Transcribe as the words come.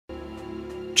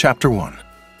Chapter 1.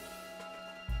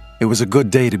 It was a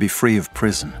good day to be free of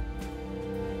prison.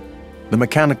 The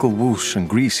mechanical whoosh and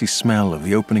greasy smell of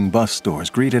the opening bus doors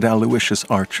greeted Aloysius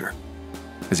Archer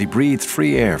as he breathed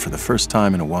free air for the first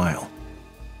time in a while.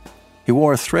 He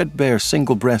wore a threadbare,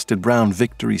 single-breasted brown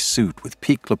Victory suit with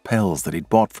peak lapels that he'd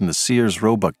bought from the Sears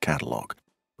Roebuck catalog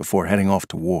before heading off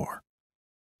to war.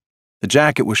 The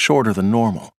jacket was shorter than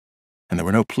normal, and there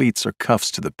were no pleats or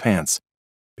cuffs to the pants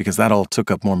because that all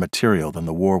took up more material than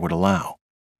the war would allow.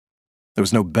 There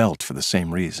was no belt for the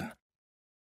same reason.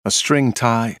 A string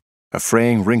tie, a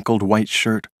fraying, wrinkled white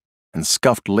shirt, and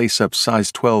scuffed lace-up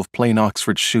size 12 plain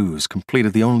Oxford shoes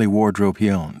completed the only wardrobe he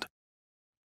owned.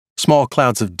 Small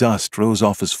clouds of dust rose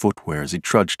off his footwear as he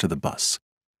trudged to the bus.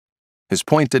 His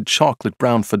pointed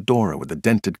chocolate-brown fedora with a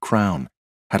dented crown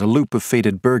had a loop of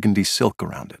faded burgundy silk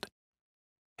around it.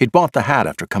 He'd bought the hat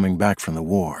after coming back from the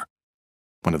war,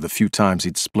 one of the few times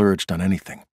he'd splurged on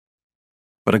anything.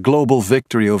 But a global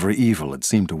victory over evil had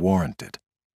seemed to warrant it.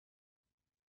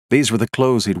 These were the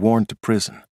clothes he'd worn to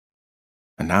prison,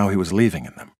 and now he was leaving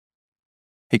in them.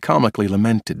 He comically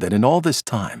lamented that in all this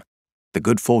time, the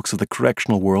good folks of the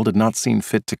correctional world had not seen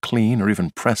fit to clean or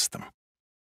even press them.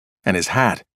 And his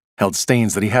hat held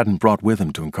stains that he hadn't brought with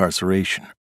him to incarceration.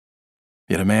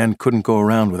 Yet a man couldn't go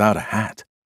around without a hat.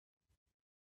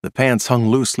 The pants hung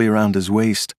loosely around his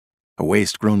waist, a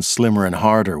waist grown slimmer and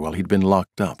harder while he'd been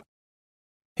locked up.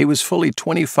 He was fully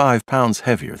 25 pounds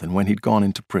heavier than when he'd gone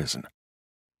into prison.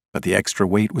 But the extra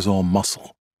weight was all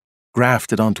muscle,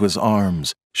 grafted onto his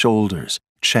arms, shoulders,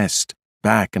 chest,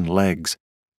 back, and legs,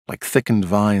 like thickened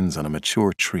vines on a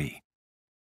mature tree.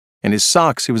 In his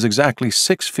socks, he was exactly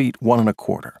 6 feet 1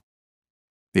 1/4.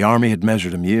 The Army had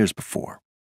measured him years before.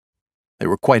 They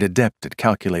were quite adept at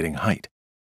calculating height,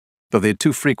 though they had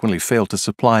too frequently failed to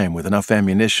supply him with enough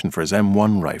ammunition for his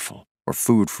M1 rifle or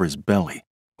food for his belly,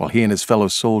 while he and his fellow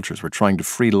soldiers were trying to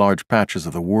free large patches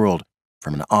of the world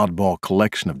from an oddball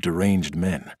collection of deranged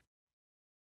men.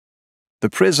 The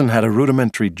prison had a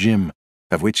rudimentary gym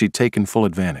of which he'd taken full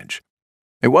advantage.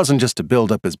 It wasn't just to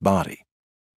build up his body.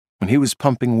 When he was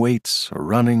pumping weights or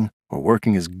running or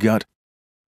working his gut,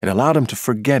 it allowed him to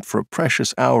forget for a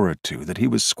precious hour or two that he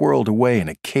was squirreled away in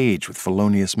a cage with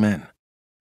felonious men.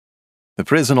 The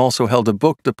prison also held a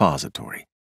book depository,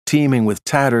 teeming with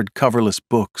tattered, coverless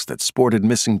books that sported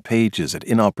missing pages at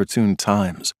inopportune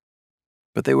times.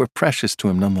 But they were precious to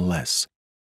him nonetheless.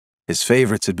 His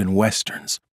favorites had been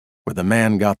westerns, where the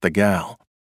man got the gal,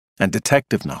 and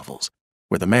detective novels,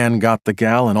 where the man got the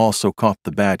gal and also caught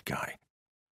the bad guy,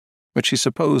 which he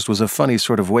supposed was a funny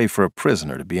sort of way for a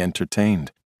prisoner to be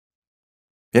entertained.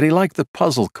 Yet he liked the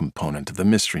puzzle component of the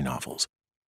mystery novels.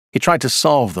 He tried to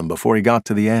solve them before he got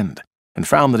to the end, and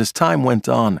found that as time went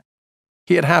on,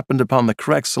 he had happened upon the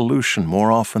correct solution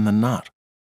more often than not.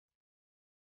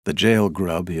 The jail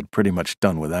grub he had pretty much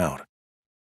done without.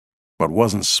 What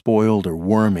wasn't spoiled or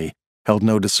wormy held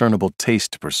no discernible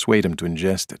taste to persuade him to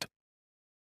ingest it.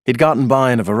 He'd gotten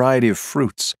by on a variety of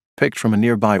fruits picked from a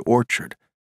nearby orchard,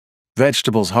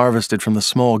 vegetables harvested from the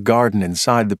small garden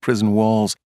inside the prison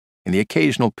walls, and the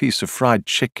occasional piece of fried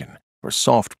chicken or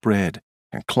soft bread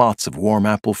and clots of warm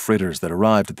apple fritters that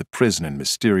arrived at the prison in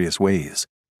mysterious ways.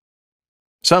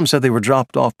 Some said they were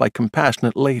dropped off by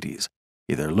compassionate ladies,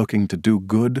 either looking to do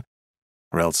good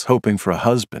or else hoping for a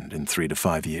husband in 3 to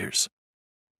 5 years.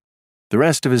 The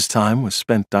rest of his time was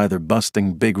spent either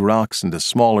busting big rocks into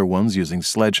smaller ones using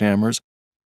sledgehammers,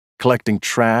 collecting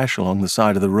trash along the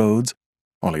side of the roads,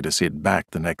 only to see it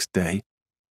back the next day,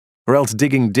 or else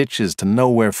digging ditches to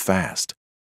nowhere fast,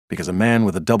 because a man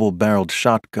with a double-barreled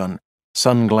shotgun,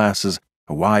 sunglasses,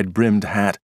 a wide-brimmed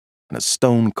hat, and a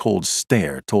stone-cold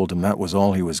stare told him that was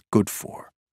all he was good for.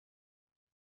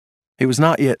 He was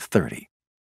not yet 30,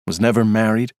 was never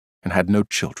married, and had no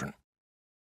children.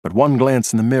 But one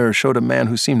glance in the mirror showed a man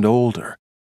who seemed older,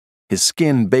 his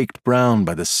skin baked brown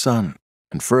by the sun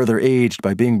and further aged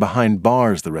by being behind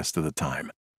bars the rest of the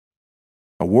time.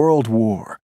 A world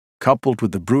war, coupled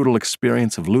with the brutal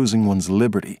experience of losing one's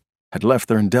liberty, had left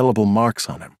their indelible marks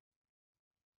on him.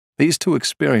 These two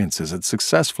experiences had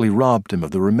successfully robbed him of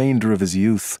the remainder of his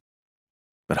youth,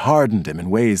 but hardened him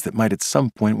in ways that might at some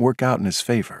point work out in his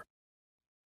favor.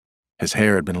 His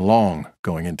hair had been long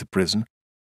going into prison.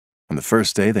 On the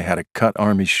first day, they had it cut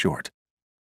army short.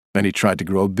 Then he tried to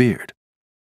grow a beard.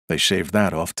 They shaved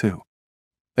that off, too.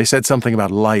 They said something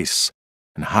about lice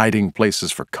and hiding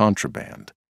places for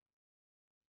contraband.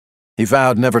 He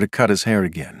vowed never to cut his hair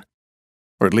again,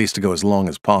 or at least to go as long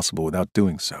as possible without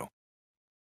doing so.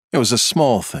 It was a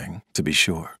small thing, to be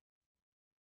sure.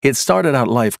 He had started out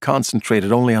life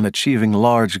concentrated only on achieving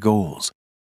large goals.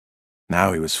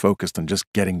 Now he was focused on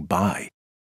just getting by,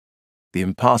 The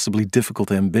impossibly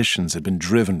difficult ambitions had been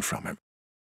driven from him.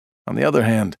 On the other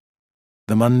hand,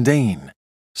 the mundane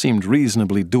seemed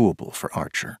reasonably doable for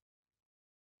Archer.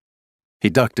 He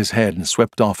ducked his head and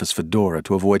swept off his fedora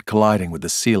to avoid colliding with the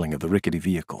ceiling of the rickety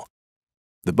vehicle.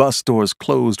 The bus doors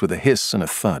closed with a hiss and a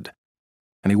thud,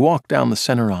 and he walked down the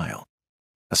center aisle,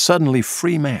 a suddenly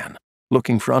free man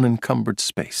looking for unencumbered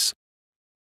space.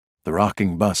 The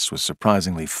rocking bus was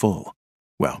surprisingly full.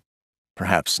 Well,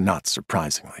 perhaps not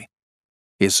surprisingly.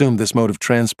 He assumed this mode of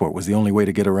transport was the only way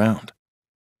to get around.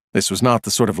 This was not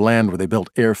the sort of land where they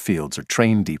built airfields or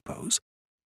train depots,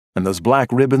 and those black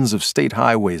ribbons of state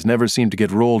highways never seemed to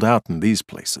get rolled out in these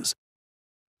places.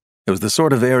 It was the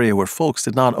sort of area where folks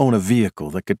did not own a vehicle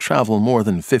that could travel more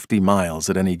than 50 miles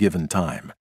at any given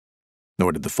time.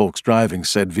 Nor did the folks driving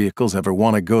said vehicles ever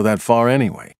want to go that far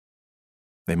anyway.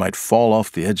 They might fall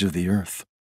off the edge of the earth.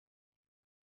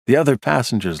 The other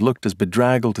passengers looked as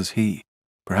bedraggled as he,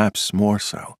 perhaps more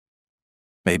so.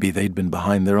 Maybe they'd been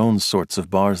behind their own sorts of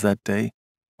bars that day,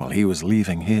 while he was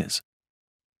leaving his.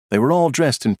 They were all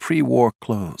dressed in pre-war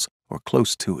clothes, or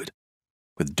close to it,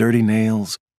 with dirty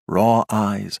nails, raw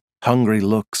eyes, hungry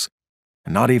looks,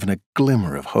 and not even a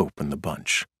glimmer of hope in the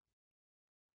bunch.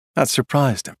 That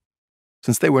surprised him,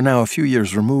 since they were now a few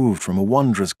years removed from a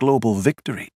wondrous global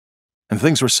victory, and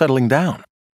things were settling down.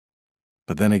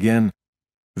 But then again,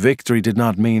 victory did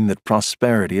not mean that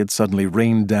prosperity had suddenly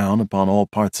rained down upon all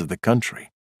parts of the country.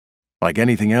 Like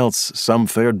anything else, some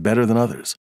fared better than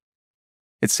others.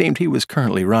 It seemed he was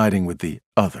currently riding with the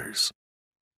others.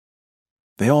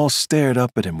 They all stared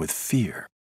up at him with fear,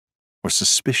 or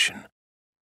suspicion,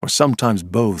 or sometimes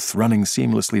both running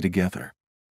seamlessly together.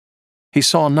 He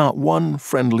saw not one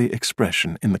friendly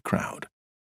expression in the crowd.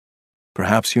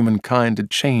 Perhaps humankind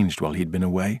had changed while he'd been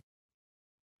away.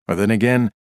 Or then again,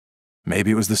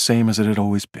 maybe it was the same as it had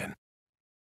always been.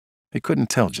 He couldn't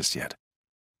tell just yet.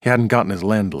 He hadn't gotten his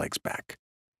land legs back.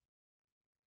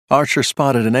 Archer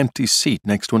spotted an empty seat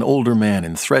next to an older man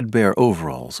in threadbare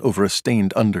overalls over a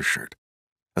stained undershirt,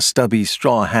 a stubby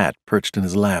straw hat perched in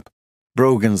his lap,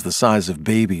 brogans the size of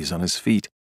babies on his feet,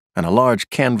 and a large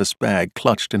canvas bag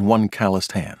clutched in one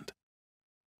calloused hand.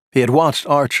 He had watched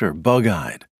Archer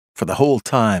bug-eyed for the whole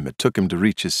time it took him to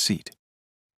reach his seat.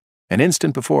 An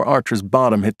instant before Archer's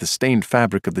bottom hit the stained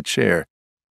fabric of the chair,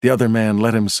 the other man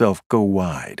let himself go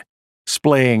wide,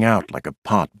 splaying out like a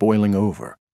pot boiling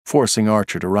over, forcing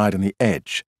Archer to ride on the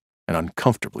edge, and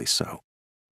uncomfortably so.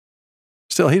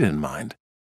 Still, he didn't mind.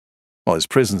 While his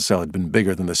prison cell had been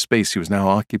bigger than the space he was now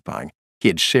occupying, he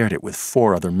had shared it with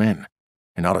 4 other men,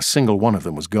 and not a single one of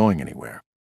them was going anywhere.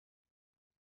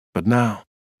 But now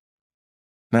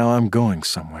I'm going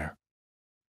somewhere.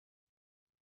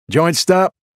 Joint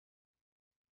stop?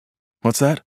 What's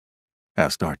that?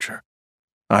 Asked Archer,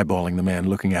 eyeballing the man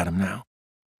looking at him now.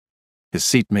 His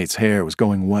seatmate's hair was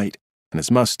going white, and his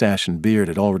mustache and beard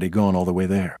had already gone all the way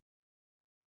there.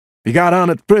 You got on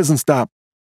at the prison stop.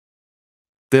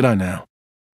 Did I now?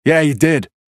 Yeah, you did.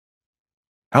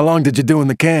 How long did you do in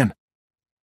the can?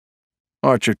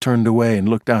 Archer turned away and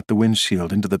looked out the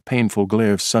windshield into the painful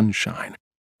glare of sunshine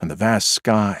and the vast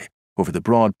sky over the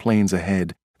broad plains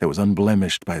ahead that was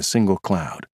unblemished by a single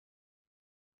cloud.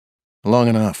 Long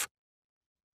enough.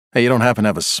 Hey, you don't happen to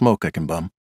have a smoke I can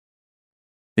bum?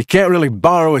 You can't really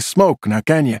borrow a smoke, now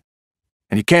can you?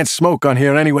 And you can't smoke on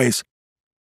here anyways.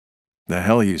 The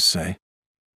hell you say?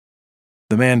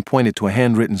 The man pointed to a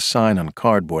handwritten sign on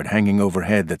cardboard hanging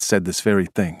overhead that said this very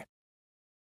thing.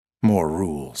 More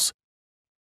rules.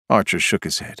 Archer shook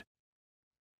his head.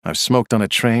 I've smoked on a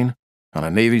train, on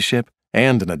a Navy ship,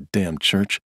 and in a damn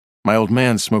church. My old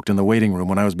man smoked in the waiting room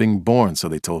when I was being born, so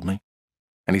they told me.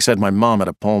 And he said my mom had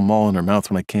a Pall Mall in her mouth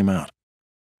when I came out.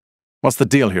 What's the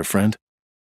deal here, friend?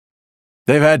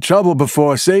 They've had trouble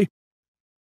before, see?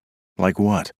 Like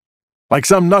what? Like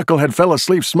some knucklehead fell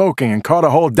asleep smoking and caught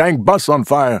a whole dang bus on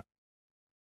fire.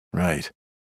 Right.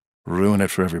 Ruin it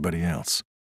for everybody else.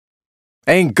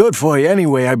 Ain't good for you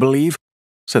anyway, I believe,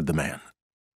 said the man.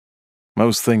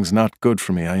 Most things not good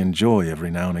for me I enjoy every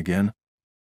now and again.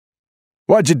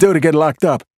 What'd you do to get locked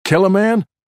up? Kill a man?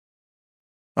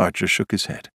 Archer shook his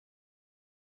head.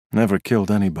 Never killed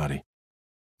anybody.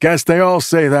 Guess they all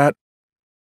say that.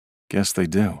 Guess they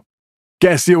do.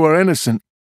 Guess you were innocent.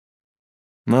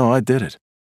 No, I did it,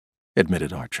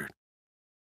 admitted Archer.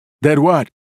 Did what?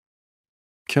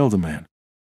 Killed a man.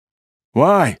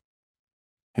 Why?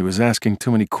 He was asking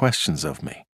too many questions of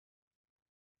me.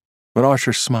 But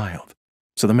Archer smiled,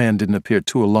 so the man didn't appear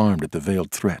too alarmed at the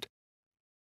veiled threat.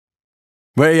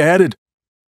 Where you headed?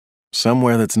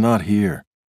 Somewhere that's not here,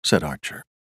 said Archer.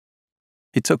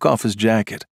 He took off his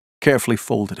jacket, carefully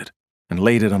folded it, and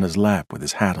laid it on his lap with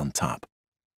his hat on top.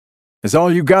 "Is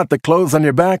all you got the clothes on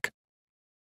your back?"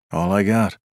 "All I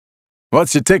got."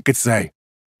 "What's your ticket say?"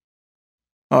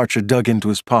 Archer dug into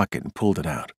his pocket and pulled it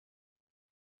out.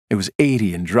 It was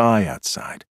 80 and dry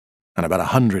outside, and about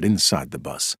 100 inside the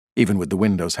bus, even with the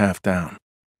windows half down.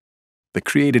 The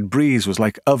created breeze was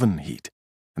like oven heat,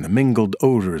 and the mingled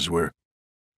odors were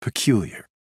peculiar.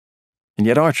 And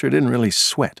yet Archer didn't really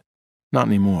sweat, not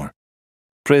anymore.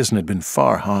 Prison had been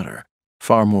far hotter,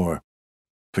 far more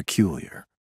peculiar.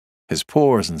 His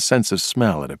pores and sense of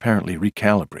smell had apparently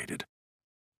recalibrated.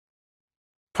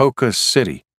 Polka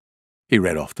City, he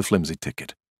read off the flimsy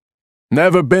ticket.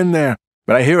 "Never been there,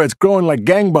 but I hear it's growing like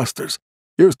gangbusters.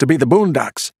 Used to be the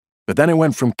Boondocks, but then it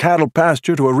went from cattle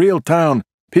pasture to a real town.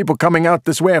 People coming out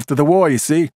this way after the war, you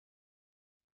see."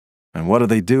 "And what do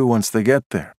they do once they get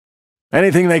there?"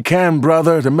 "Anything they can,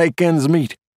 brother, to make ends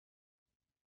meet."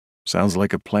 "Sounds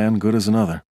like a plan good as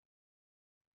another."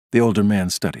 The older man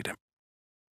studied him.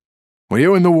 "Were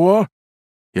you in the war?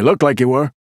 You look like you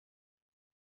were."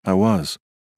 "I was."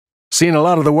 "Seen a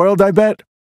lot of the world, I bet?"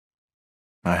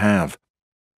 "I have.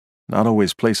 Not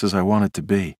always places I wanted to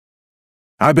be."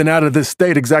 "I've been out of this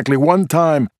state exactly one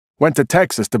time. Went to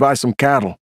Texas to buy some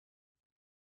cattle."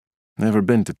 "Never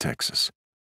been to Texas."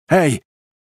 "Hey,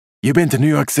 you been to New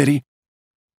York City?"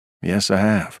 "Yes, I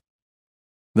have."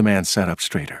 The man sat up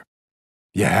straighter.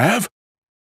 "You have?"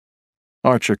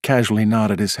 Archer casually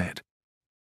nodded his head.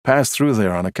 "Passed through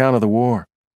there on account of the war.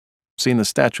 Seen the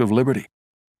Statue of Liberty.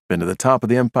 Been to the top of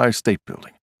the Empire State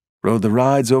Building. Rode the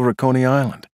rides over at Coney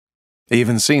Island.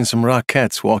 Even seen some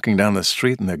Rockettes walking down the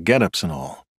street in their get-ups and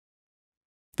all."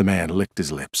 The man licked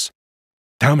his lips.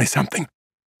 "Tell me something.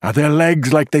 Are their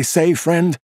legs like they say,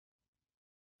 friend?"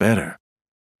 "Better.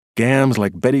 Gams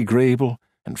like Betty Grable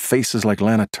and faces like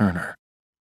Lana Turner."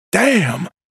 "Damn!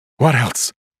 What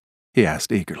else?" he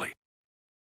asked eagerly.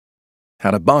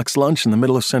 "Had a box lunch in the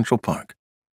middle of Central Park.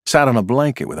 Sat on a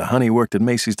blanket with a honey worked at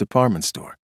Macy's department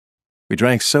store. We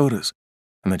drank sodas,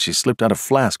 and then she slipped out a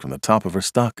flask from the top of her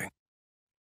stocking.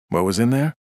 What was in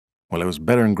there? Well, it was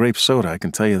better than grape soda, I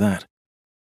can tell you that.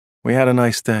 We had a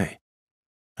nice day,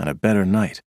 and a better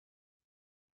night."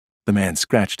 The man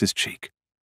scratched his cheek.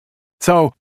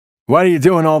 "So, what are you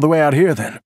doing all the way out here,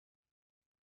 then?"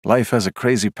 "Life has a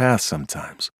crazy path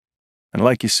sometimes. And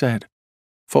like you said,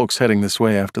 folks heading this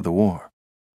way after the war."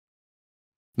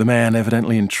 The man,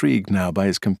 evidently intrigued now by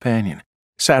his companion,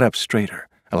 sat up straighter,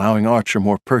 allowing Archer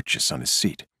more purchase on his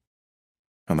seat.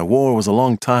 "And the war was a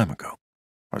long time ago,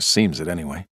 or seems it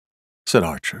anyway," said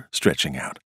Archer, stretching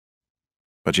out.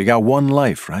 "But you got one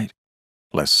life, right?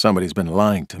 Unless somebody's been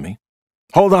lying to me."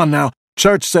 "Hold on now.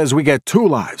 Church says we get 2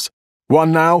 lives.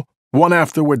 One now, one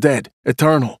after we're dead.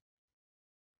 Eternal."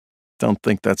 "Don't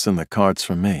think that's in the cards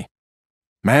for me."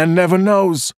 "Man never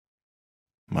knows."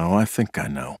 "Oh, I think I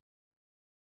know."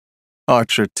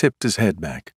 Archer tipped his head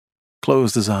back,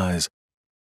 closed his eyes,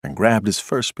 and grabbed his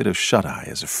first bit of shut-eye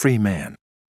as a free man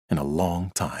in a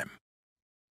long time.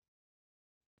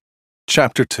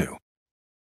 Chapter 2.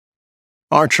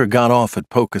 Archer got off at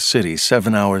Polka City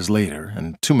 7 hours later,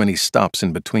 and too many stops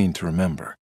in between to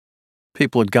remember.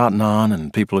 People had gotten on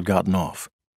and people had gotten off.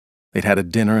 They'd had a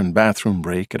dinner and bathroom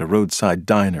break at a roadside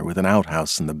diner with an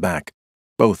outhouse in the back,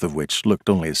 both of which looked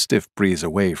only a stiff breeze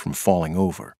away from falling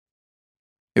over.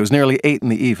 It was nearly 8 in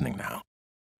the evening now.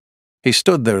 He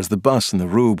stood there as the bus and the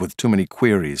rube with too many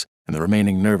queries and the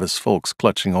remaining nervous folks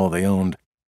clutching all they owned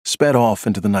sped off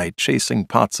into the night, chasing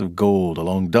pots of gold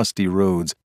along dusty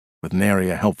roads with nary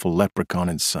a helpful leprechaun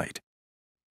in sight.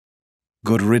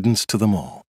 Good riddance to them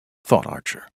all, thought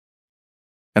Archer.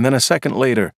 And then a second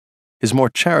later, his more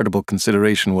charitable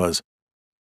consideration was,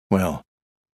 well,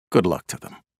 good luck to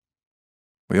them.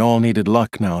 We all needed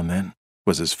luck now and then,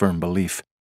 was his firm belief,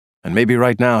 and maybe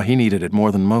right now he needed it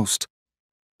more than most.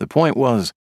 The point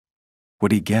was,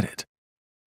 would he get it?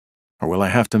 Or will I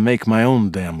have to make my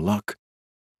own damn luck,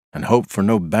 and hope for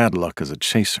no bad luck as a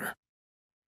chaser?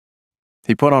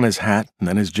 He put on his hat and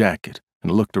then his jacket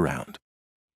and looked around.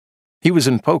 He was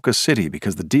in Polka City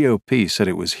because the DOP said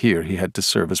it was here he had to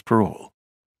serve his parole.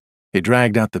 He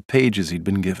dragged out the pages he'd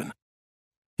been given.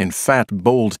 In fat,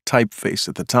 bold typeface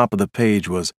at the top of the page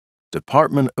was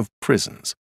Department of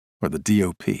Prisons, or the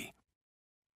DOP.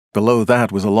 Below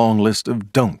that was a long list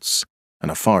of don'ts and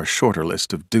a far shorter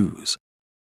list of do's.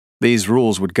 These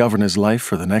rules would govern his life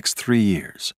for the next 3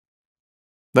 years.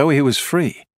 Though he was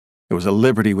free, it was a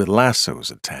liberty with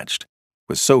lassos attached,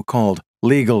 with so-called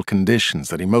legal conditions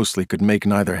that he mostly could make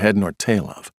neither head nor tail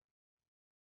of.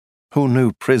 Who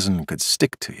knew prison could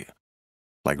stick to you?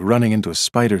 Like running into a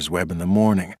spider's web in the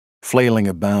morning, flailing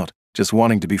about, just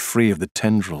wanting to be free of the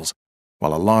tendrils,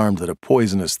 while alarmed that a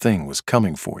poisonous thing was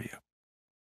coming for you.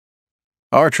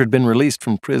 Archer had been released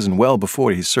from prison well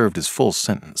before he served his full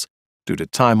sentence, due to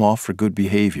time off for good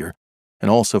behavior and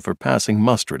also for passing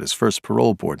muster at his first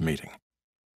parole board meeting.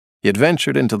 He had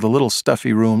ventured into the little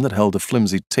stuffy room that held a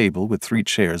flimsy table with 3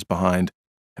 chairs behind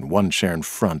and 1 chair in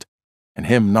front, and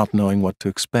him not knowing what to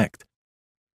expect.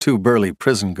 2 burly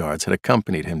prison guards had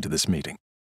accompanied him to this meeting.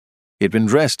 He had been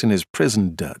dressed in his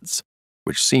prison duds,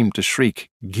 which seemed to shriek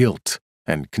guilt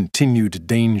and continued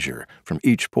danger from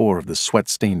each pore of the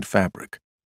sweat-stained fabric.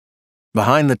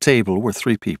 Behind the table were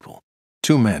 3 people,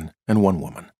 2 men and 1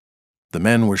 woman. The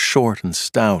men were short and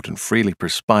stout and freely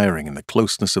perspiring in the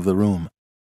closeness of the room.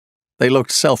 They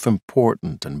looked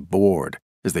self-important and bored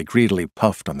as they greedily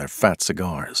puffed on their fat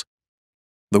cigars.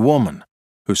 The woman,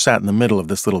 who sat in the middle of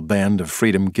this little band of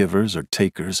freedom-givers or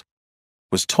takers,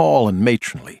 was tall and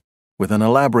matronly, with an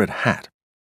elaborate hat,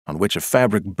 on which a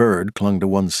fabric bird clung to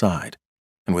one side,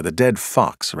 and with a dead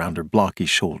fox around her blocky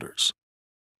shoulders.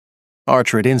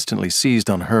 Archer had instantly seized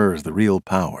on her as the real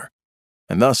power,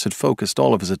 and thus had focused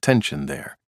all of his attention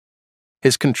there.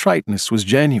 His contriteness was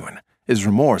genuine, his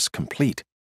remorse complete.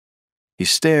 He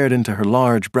stared into her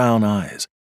large brown eyes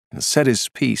and said his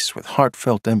piece with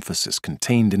heartfelt emphasis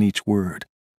contained in each word,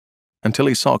 until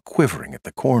he saw quivering at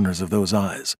the corners of those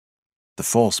eyes the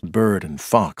false bird and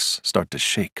fox start to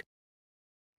shake.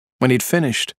 When he'd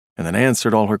finished and then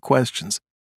answered all her questions,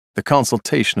 the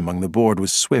consultation among the board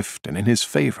was swift and in his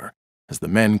favor, as the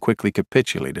men quickly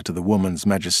capitulated to the woman's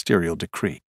magisterial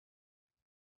decree.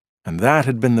 And that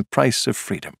had been the price of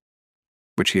freedom,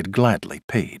 which he had gladly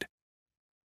paid.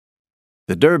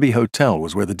 The Derby Hotel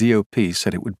was where the DOP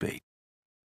said it would be.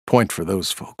 Point for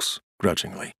those folks,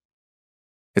 grudgingly.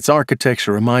 Its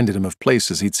architecture reminded him of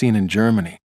places he'd seen in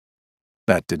Germany.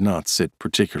 That did not sit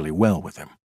particularly well with him.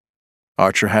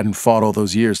 Archer hadn't fought all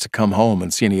those years to come home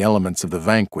and see any elements of the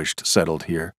vanquished settled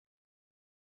here.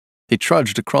 He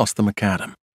trudged across the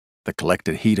macadam, the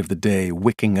collected heat of the day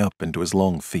wicking up into his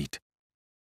long feet.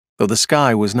 Though the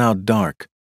sky was now dark,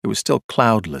 it was still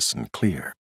cloudless and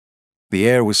clear. The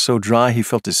air was so dry he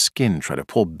felt his skin try to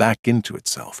pull back into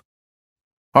itself.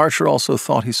 Archer also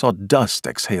thought he saw dust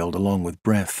exhaled along with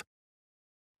breath.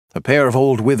 A pair of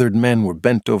old withered men were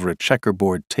bent over a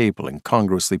checkerboard table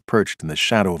incongruously perched in the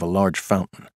shadow of a large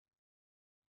fountain.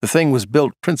 The thing was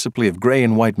built principally of gray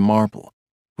and white marble,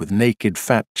 with naked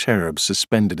fat cherubs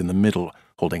suspended in the middle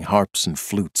holding harps and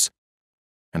flutes,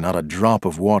 and not a drop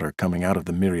of water coming out of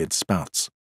the myriad spouts.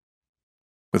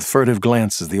 With furtive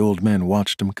glances the old men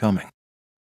watched him coming.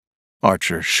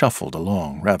 Archer shuffled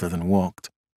along rather than walked.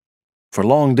 For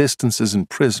long distances in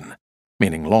prison,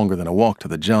 meaning longer than a walk to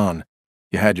the John,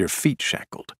 you had your feet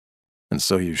shackled, and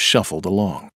so you shuffled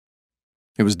along.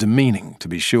 It was demeaning, to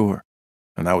be sure,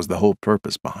 and that was the whole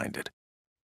purpose behind it.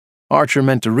 Archer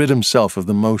meant to rid himself of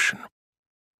the motion,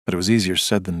 but it was easier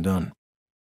said than done.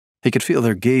 He could feel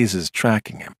their gazes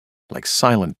tracking him, like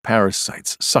silent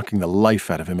parasites sucking the life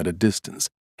out of him at a distance,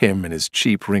 him in his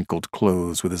cheap wrinkled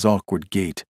clothes with his awkward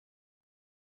gait.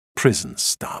 Prison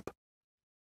stop.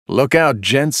 Look out,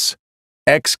 gents.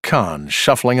 Ex-con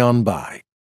shuffling on by.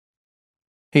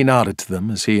 He nodded to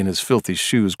them as he and his filthy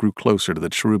shoes grew closer to the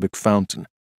cherubic fountain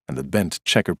and the bent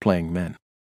checker-playing men.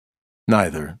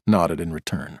 Neither nodded in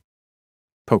return.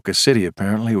 Polka City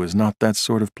apparently was not that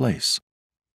sort of place.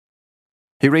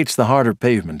 He reached the harder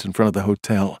pavement in front of the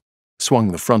hotel,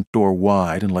 swung the front door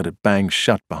wide and let it bang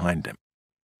shut behind him.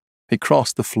 He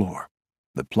crossed the floor,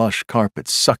 the plush carpet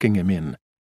sucking him in,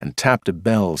 and tapped a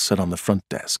bell set on the front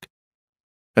desk.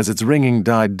 As its ringing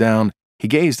died down, he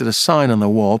gazed at a sign on the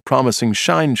wall promising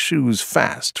shine shoes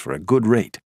fast for a good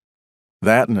rate.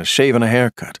 That and a shave and a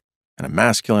haircut, and a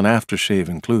masculine aftershave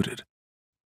included.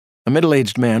 A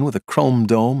middle-aged man with a chrome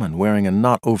dome and wearing a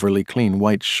not overly clean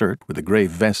white shirt with a gray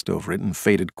vest over it and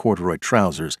faded corduroy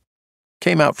trousers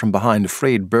came out from behind a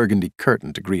frayed burgundy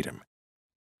curtain to greet him.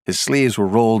 His sleeves were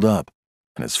rolled up,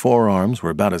 and his forearms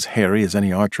were about as hairy as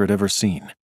any Archer had ever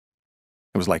seen.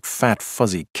 It was like fat,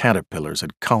 fuzzy caterpillars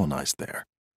had colonized there.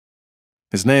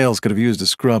 His nails could have used a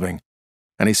scrubbing,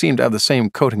 and he seemed to have the same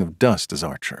coating of dust as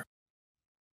Archer.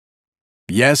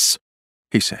 "Yes,"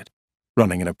 he said,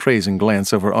 running an appraising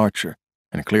glance over Archer,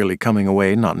 and clearly coming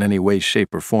away not in any way,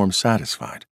 shape, or form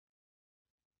satisfied.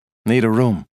 "Need a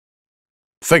room."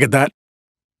 "Figured that.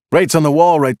 Rate's on the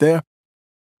wall right there.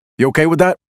 You okay with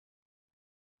that?"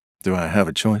 "Do I have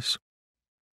a choice?"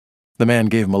 The man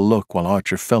gave him a look while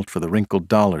Archer felt for the wrinkled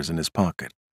dollars in his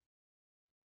pocket.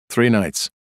 3 nights.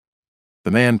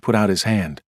 The man put out his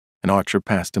hand, and Archer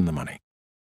passed him the money.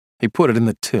 He put it in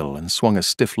the till and swung a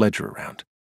stiff ledger around.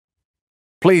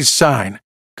 "Please sign,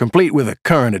 complete with a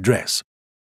current address."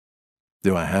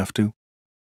 Do I have to?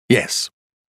 Yes.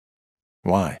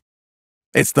 Why?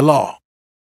 It's the law.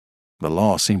 The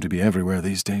law seemed to be everywhere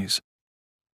these days.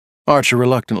 Archer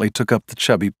reluctantly took up the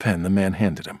chubby pen the man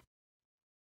handed him.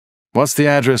 What's the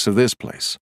address of this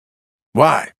place?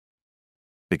 Why?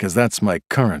 Because that's my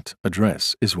current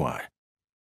address, is why.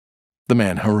 The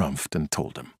man harumphed and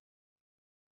told him.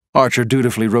 Archer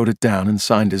dutifully wrote it down and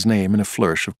signed his name in a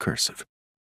flourish of cursive.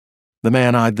 The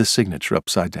man eyed the signature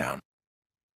upside down.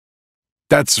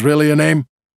 That's really a name?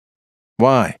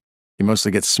 Why? You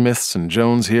mostly get Smiths and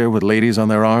Jones here with ladies on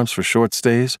their arms for short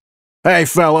stays? Hey,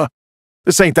 fella,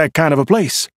 this ain't that kind of a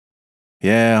place.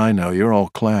 Yeah, I know, you're all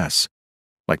class.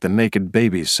 Like the naked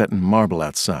babies set in marble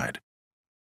outside.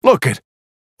 Look it!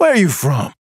 Where are you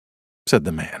from? Said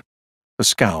the man, a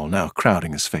scowl now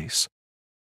crowding his face.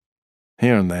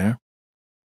 Here and there.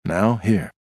 Now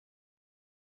here.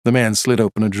 The man slid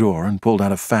open a drawer and pulled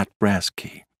out a fat brass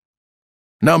key.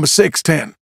 Number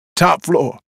 610, top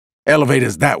floor.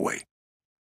 Elevator's that way.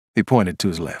 He pointed to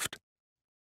his left.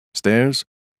 Stairs?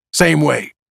 Same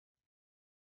way.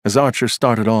 As Archer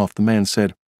started off, the man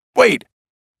said, Wait!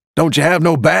 Don't you have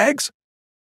no bags?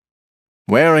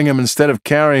 Wearing 'em instead of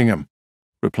carrying 'em,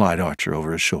 replied Archer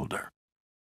over his shoulder.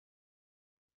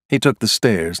 He took the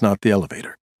stairs, not the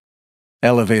elevator.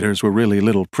 Elevators were really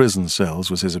little prison cells,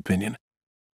 was his opinion,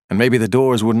 and maybe the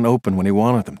doors wouldn't open when he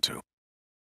wanted them to.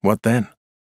 What then?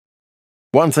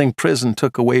 One thing prison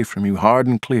took away from you hard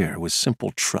and clear was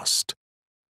simple trust.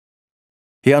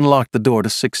 He unlocked the door to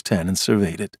 610 and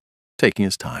surveyed it, taking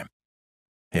his time.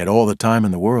 He had all the time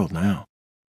in the world now.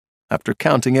 After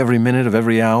counting every minute of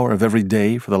every hour of every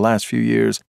day for the last few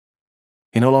years,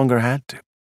 he no longer had to.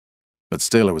 But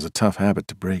still, it was a tough habit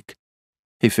to break.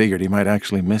 He figured he might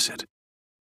actually miss it.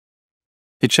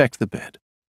 He checked the bed.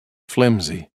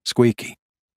 Flimsy, squeaky.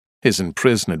 His in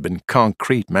prison had been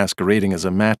concrete masquerading as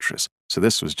a mattress, so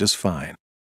this was just fine.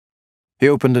 He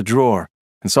opened a drawer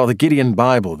and saw the Gideon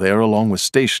Bible there along with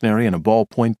stationery and a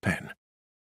ballpoint pen.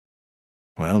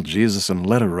 Well, Jesus and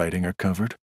letter writing are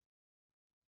covered.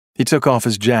 He took off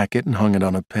his jacket and hung it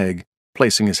on a peg,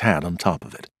 placing his hat on top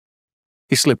of it.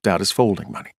 He slipped out his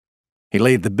folding money. He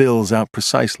laid the bills out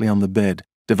precisely on the bed,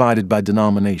 divided by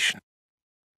denomination.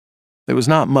 There was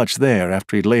not much there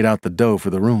after he'd laid out the dough for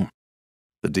the room.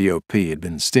 The DOP had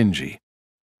been stingy,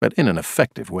 but in an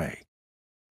effective way.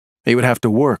 He would have to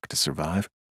work to survive.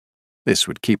 This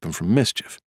would keep him from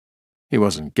mischief. He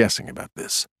wasn't guessing about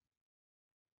this.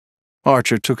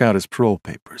 Archer took out his parole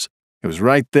papers. It was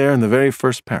right there in the very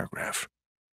first paragraph.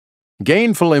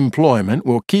 Gainful employment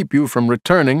will keep you from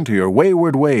returning to your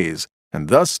wayward ways, and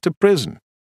thus to prison.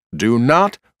 Do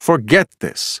not forget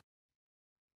this.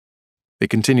 He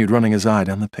continued running his eye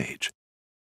down the page.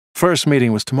 First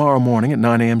meeting was tomorrow morning at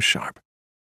 9 a.m. sharp,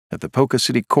 at the Polka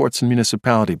City Courts and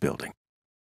Municipality Building.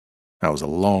 That was a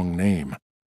long name,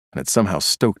 and it somehow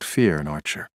stoked fear in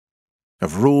Archer.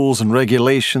 Of rules and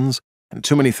regulations, and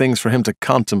too many things for him to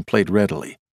contemplate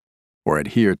readily, or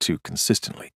adhere to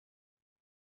consistently.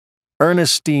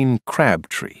 Ernestine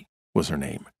Crabtree was her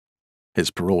name,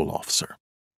 his parole officer.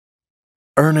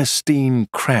 Ernestine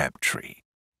Crabtree.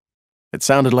 It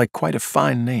sounded like quite a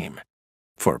fine name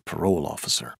for a parole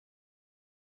officer.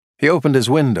 He opened his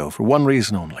window for one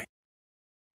reason only.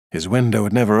 His window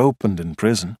had never opened in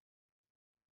prison.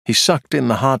 He sucked in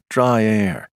the hot, dry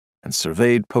air and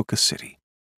surveyed Polka City.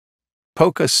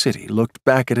 Polka City looked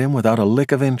back at him without a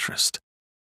lick of interest.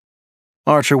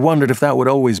 Archer wondered if that would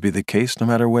always be the case no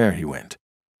matter where he went.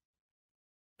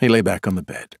 He lay back on the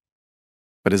bed,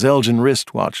 but his Elgin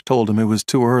wristwatch told him it was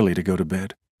too early to go to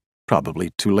bed, probably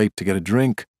too late to get a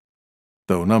drink,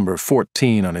 though number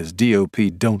 14 on his DOP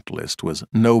don't list was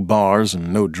no bars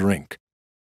and no drink.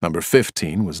 Number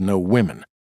 15 was no women.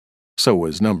 So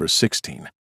was number 16,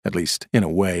 at least in a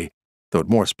way, though it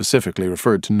more specifically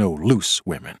referred to no loose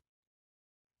women.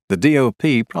 The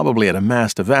DOP probably had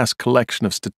amassed a vast collection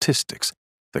of statistics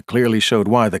that clearly showed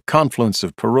why the confluence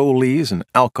of parolees and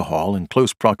alcohol in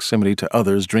close proximity to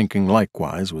others drinking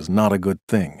likewise was not a good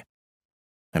thing.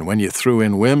 And when you threw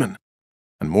in women,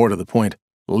 and more to the point,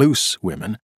 loose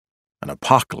women, an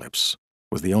apocalypse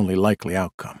was the only likely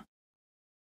outcome.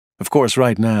 Of course,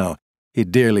 right now, he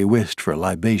dearly wished for a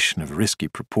libation of risky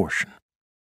proportion.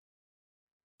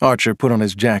 Archer put on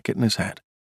his jacket and his hat,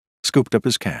 scooped up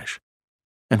his cash,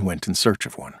 and went in search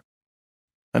of one.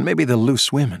 And maybe the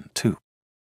loose women, too.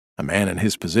 A man in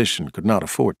his position could not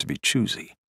afford to be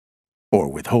choosy,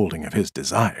 or withholding of his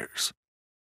desires.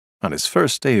 On his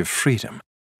first day of freedom,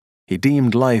 he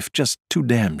deemed life just too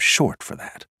damn short for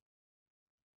that.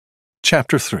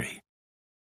 Chapter 3.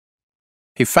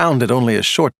 He found it only a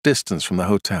short distance from the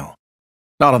hotel.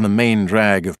 Not on the main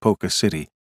drag of Polka City,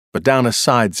 but down a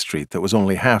side street that was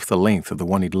only half the length of the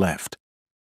one he'd left.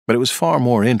 But it was far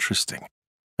more interesting,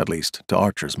 at least to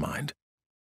Archer's mind.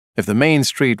 If the main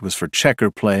street was for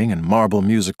checker playing and marble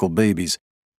musical babies,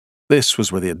 this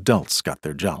was where the adults got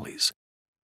their jollies.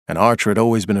 And Archer had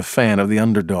always been a fan of the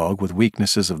underdog with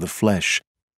weaknesses of the flesh,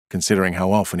 considering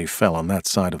how often he fell on that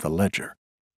side of the ledger.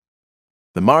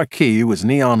 The marquee was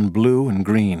neon blue and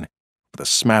green, with a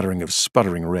smattering of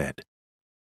sputtering red.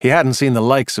 He hadn't seen the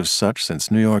likes of such since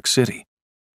New York City,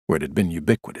 where it had been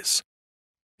ubiquitous.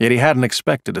 Yet he hadn't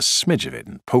expected a smidge of it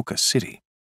in Polka City.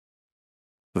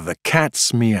 The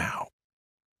cat's meow.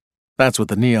 That's what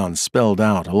the neon spelled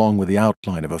out, along with the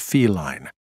outline of a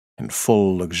feline, in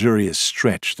full, luxurious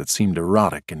stretch that seemed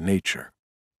erotic in nature.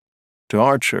 To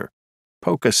Archer,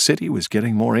 Polka City was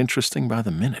getting more interesting by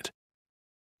the minute.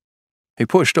 He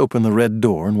pushed open the red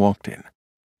door and walked in.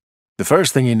 The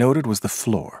first thing he noted was the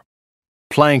floor,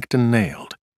 planked and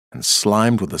nailed, and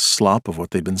slimed with the slop of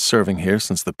what they'd been serving here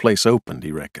since the place opened,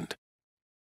 he reckoned.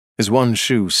 His one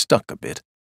shoe stuck a bit,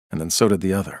 and then so did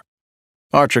the other.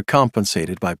 Archer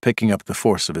compensated by picking up the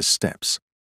force of his steps.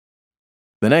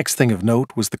 The next thing of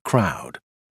note was the crowd,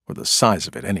 or the size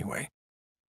of it anyway.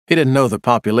 He didn't know the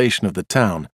population of the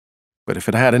town, but if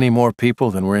it had any more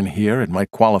people than were in here, it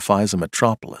might qualify as a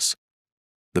metropolis.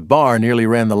 The bar nearly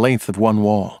ran the length of one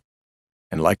wall,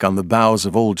 and like on the bows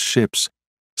of old ships,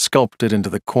 sculpted into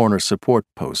the corner support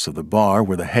posts of the bar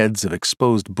were the heads of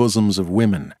exposed bosoms of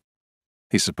women,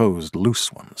 he supposed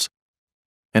loose ones,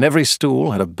 and every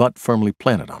stool had a butt firmly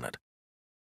planted on it.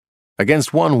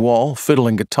 Against one wall,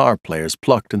 fiddling guitar players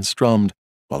plucked and strummed,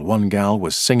 while one gal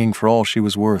was singing for all she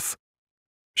was worth.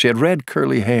 She had red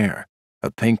curly hair,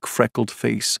 a pink freckled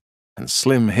face, and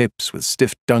slim hips with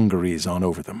stiff dungarees on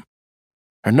over them.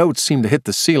 Her notes seemed to hit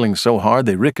the ceiling so hard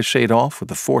they ricocheted off with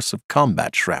the force of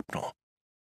combat shrapnel.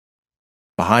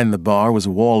 Behind the bar was a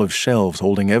wall of shelves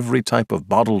holding every type of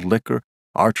bottled liquor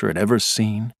Archer had ever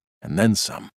seen, and then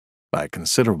some, by a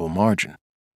considerable margin.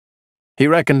 He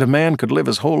reckoned a man could live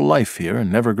his whole life here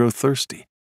and never grow thirsty,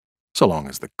 so long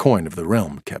as the coin of the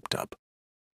realm kept up.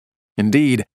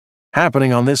 Indeed,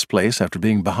 happening on this place after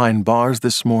being behind bars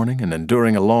this morning and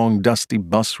enduring a long, dusty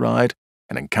bus ride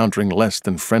and encountering less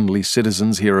than friendly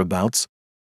citizens hereabouts,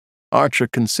 Archer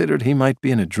considered he might be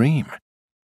in a dream.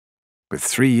 With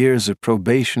 3 years of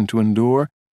probation to endure,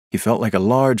 he felt like a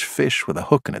large fish with a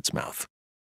hook in its mouth.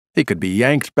 He could be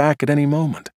yanked back at any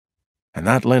moment, and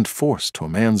that lent force to a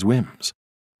man's whims.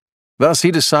 Thus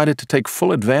he decided to take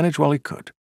full advantage while he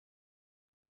could.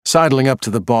 Sidling up to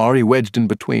the bar, he wedged in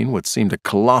between what seemed a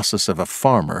colossus of a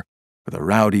farmer with a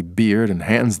rowdy beard and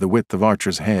hands the width of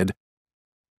Archer's head,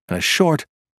 and a short,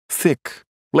 thick,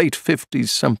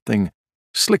 late-50s-something,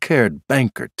 slick-haired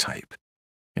banker type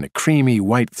in a creamy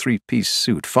white three-piece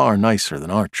suit far nicer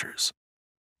than Archer's.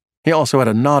 He also had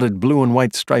a knotted blue and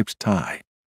white striped tie,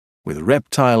 with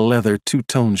reptile leather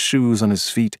two-tone shoes on his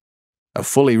feet, a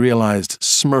fully realized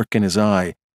smirk in his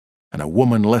eye, and a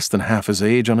woman less than half his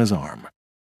age on his arm.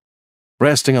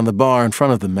 Resting on the bar in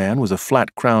front of the man was a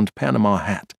flat-crowned Panama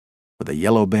hat with a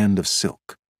yellow band of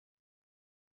silk.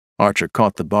 Archer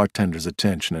caught the bartender's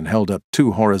attention and held up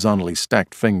 2 horizontally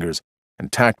stacked fingers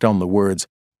and tacked on the words,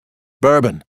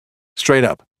 "Bourbon, straight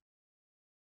up."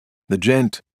 The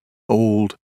gent,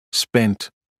 old, spent,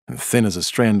 and thin as a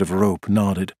strand of rope,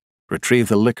 nodded, retrieved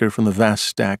the liquor from the vast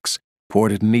stacks,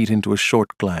 poured it neat into a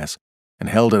short glass, and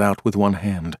held it out with one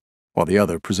hand, while the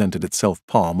other presented itself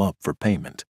palm up for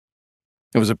payment.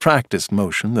 It was a practiced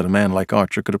motion that a man like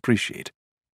Archer could appreciate.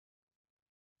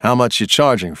 "How much you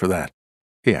charging for that?"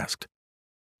 he asked.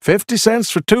 50 cents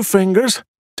for 2 fingers.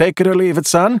 Take it or leave it,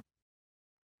 son."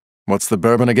 "What's the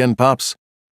bourbon again, Pops?"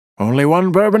 "Only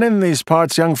one bourbon in these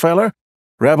parts, young feller.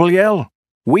 Rebel Yell.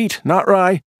 Wheat, not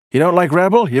rye. You don't like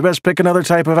Rebel, you best pick another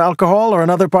type of alcohol or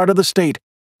another part of the state.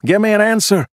 Give me an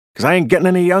answer, 'cause I ain't getting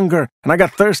any younger, and I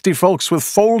got thirsty folks with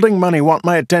folding money want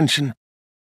my attention."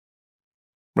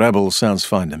 "Rebel sounds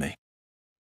fine to me."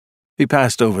 He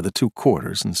passed over the 2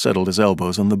 quarters and settled his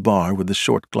elbows on the bar with the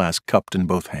short glass cupped in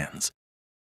both hands.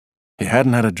 He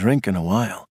hadn't had a drink in a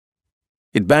while.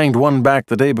 He'd banged one back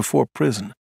the day before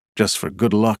prison, just for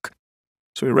good luck,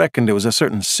 so he reckoned it was a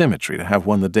certain symmetry to have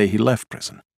one the day he left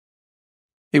prison.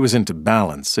 He was into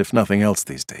balance, if nothing else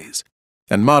these days,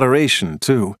 and moderation,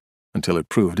 too, until it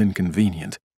proved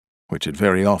inconvenient, which it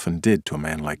very often did to a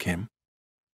man like him.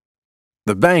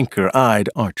 The banker eyed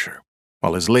Archer,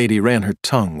 while his lady ran her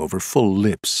tongue over full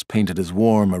lips painted as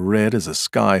warm a red as a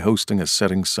sky hosting a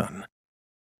setting sun.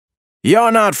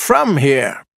 "You're not from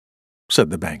here," said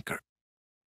the banker.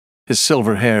 His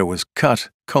silver hair was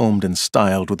cut, combed, and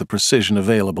styled with the precision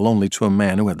available only to a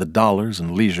man who had the dollars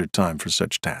and leisure time for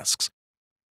such tasks.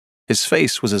 His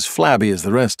face was as flabby as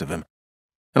the rest of him,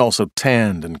 and also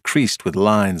tanned and creased with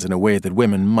lines in a way that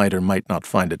women might or might not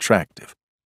find attractive.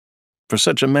 For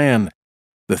such a man,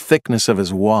 the thickness of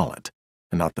his wallet,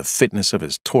 and not the fitness of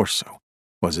his torso,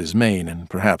 was his main and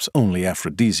perhaps only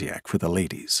aphrodisiac for the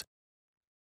ladies.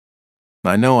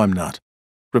 "I know I'm not,"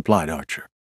 replied Archer,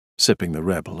 sipping the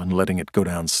Rebel and letting it go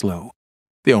down slow,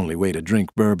 the only way to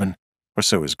drink bourbon, or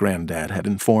so his granddad had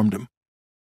informed him.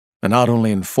 And not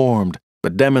only informed,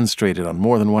 but demonstrated on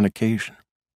more than one occasion.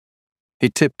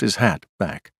 He tipped his hat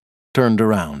back, turned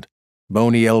around,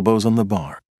 bony elbows on the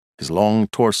bar, his long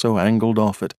torso angled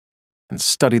off it, and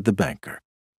studied the banker,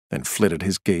 then flitted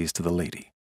his gaze to the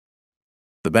lady.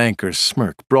 The banker's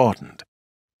smirk broadened.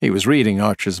 He was reading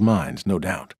Archer's mind, no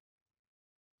doubt.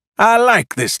 "I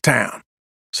like this town,"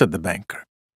 said the banker,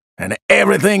 "and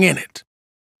everything in it."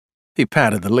 He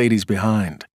patted the lady's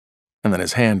behind, and then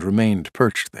his hand remained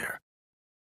perched there.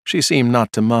 She seemed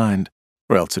not to mind,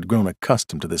 or else had grown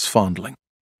accustomed to this fondling,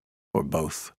 or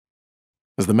both.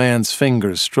 As the man's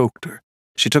fingers stroked her,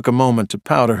 she took a moment to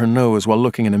powder her nose while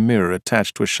looking in a mirror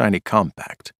attached to a shiny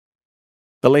compact.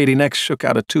 The lady next shook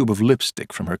out a tube of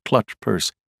lipstick from her clutch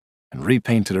purse and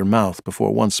repainted her mouth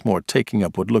before once more taking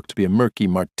up what looked to be a murky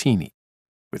martini,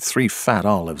 with 3 fat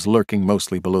olives lurking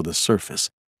mostly below the surface,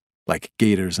 like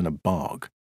gators in a bog.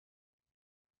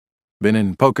 "Been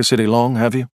in Poker City long,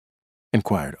 have you?"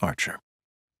 inquired Archer.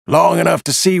 "Long enough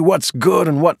to see what's good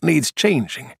and what needs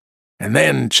changing, and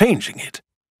then changing it."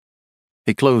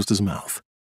 He closed his mouth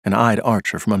and eyed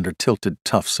Archer from under tilted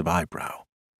tufts of eyebrow.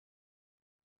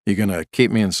 "You gonna keep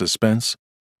me in suspense?"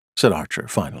 said Archer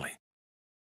finally.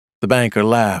 The banker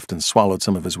laughed and swallowed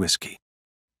some of his whiskey.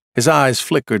 His eyes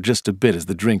flickered just a bit as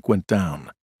the drink went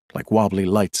down, like wobbly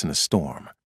lights in a storm.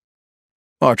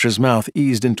 Archer's mouth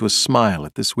eased into a smile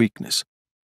at this weakness,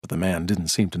 but the man didn't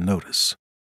seem to notice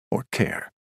or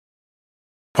care.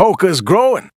 "Poker's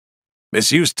growing.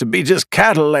 This used to be just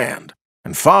cattle land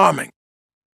and farming.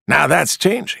 Now that's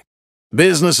changing.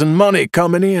 Business and money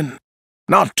coming in.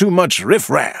 Not too much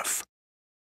riffraff."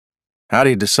 "How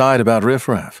do you decide about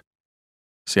riffraff?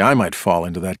 See, I might fall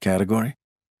into that category.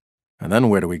 And then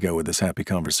where do we go with this happy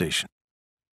conversation?"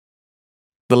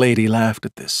 The lady laughed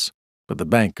at this, but the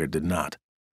banker did not.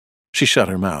 She shut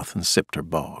her mouth and sipped her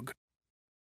bog.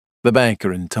 The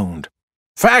banker intoned,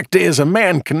 "Fact is, a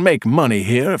man can make money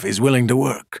here if he's willing to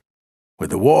work. With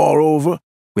the war over,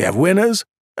 we have winners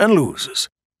and losers.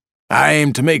 I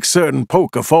aim to make certain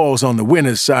poker falls on the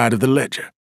winner's side of the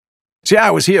ledger. See, I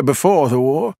was here before the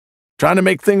war, trying to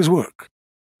make things work.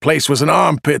 Place was an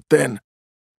armpit then.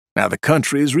 Now the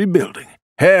country is rebuilding.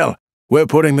 Hell, we're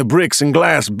putting the bricks and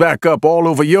glass back up all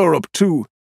over Europe, too.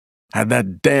 Had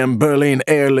that damn Berlin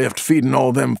airlift feeding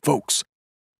all them folks.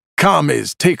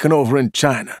 Commies taking over in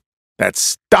China. That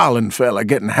Stalin fella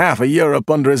getting half of Europe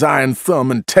under his iron thumb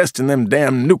and testing them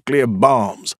damn nuclear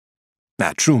bombs.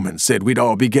 Now, Truman said we'd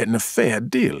all be getting a fair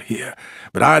deal here,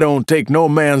 but I don't take no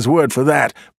man's word for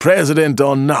that, president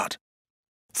or not.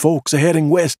 Folks are heading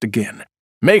west again,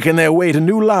 making their way to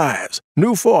new lives,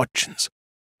 new fortunes.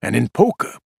 And in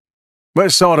poker, we're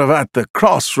sort of at the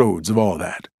crossroads of all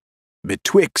that.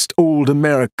 Betwixt old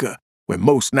America, where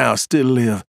most now still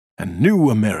live, and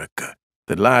new America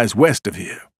that lies west of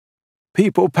here.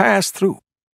 People pass through.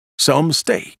 Some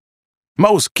stay.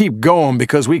 Most keep going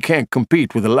because we can't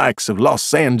compete with the likes of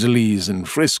Los Angeles and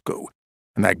Frisco,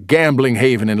 and that gambling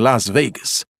haven in Las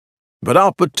Vegas. But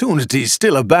opportunities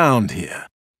still abound here,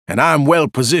 and I'm well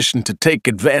positioned to take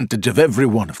advantage of every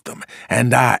one of them,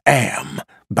 and I am,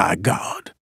 by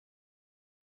God.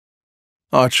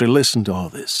 Archer listened to all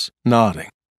this, nodding,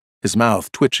 his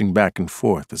mouth twitching back and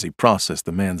forth as he processed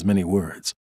the man's many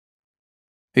words.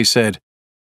 He said,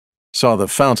 "Saw the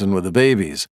fountain with the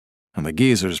babies, and the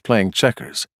geezers playing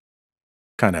checkers.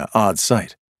 Kinda odd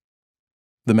sight."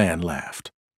 The man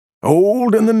laughed.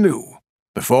 "Old and the new.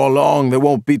 Before long, there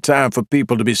won't be time for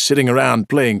people to be sitting around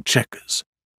playing checkers."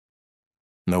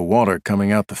 "No water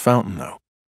coming out the fountain, though."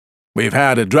 "We've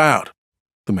had a drought,"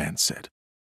 the man said,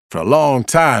 "for a long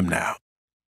time now."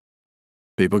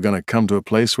 "People gonna come to a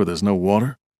place where there's no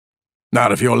water?"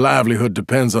 "Not if your livelihood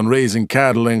depends on raising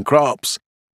cattle and crops.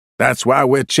 That's why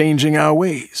we're changing our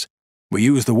ways. We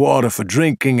use the water for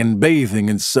drinking and bathing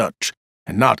and such,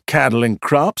 and not cattle and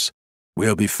crops.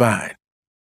 We'll be fine.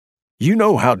 You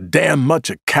know how damn much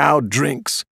a cow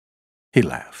drinks?" He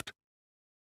laughed.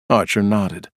 Archer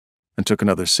nodded and took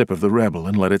another sip of the Rebel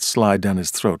and let it slide down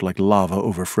his throat like lava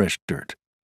over fresh dirt.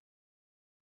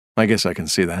 "I guess I can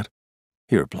see that,"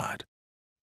 he replied.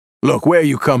 Look, where are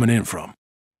you coming in from?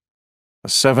 A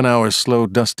 7-hour slow,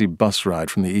 dusty bus ride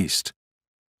from the east.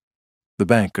 The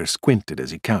banker squinted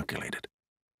as he calculated.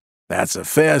 That's a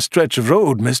fair stretch of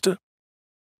road, mister.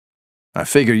 I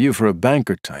figure you for a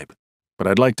banker type, but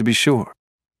I'd like to be sure.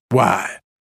 Why?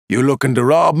 You looking to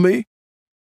rob me?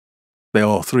 They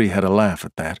all three had a laugh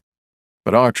at that,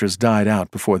 but Archer's died out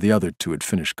before the other two had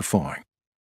finished guffawing.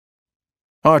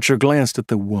 Archer glanced at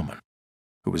the woman,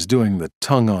 who was doing the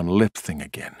tongue-on-lip thing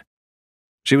again.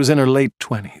 She was in her late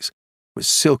 20s, with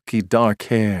silky dark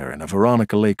hair and a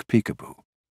Veronica Lake peekaboo.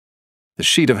 The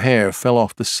sheet of hair fell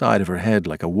off the side of her head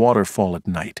like a waterfall at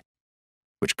night,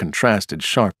 which contrasted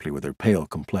sharply with her pale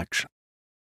complexion.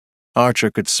 Archer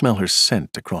could smell her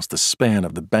scent across the span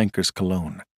of the banker's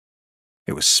cologne.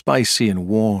 It was spicy and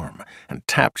warm and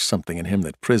tapped something in him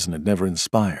that prison had never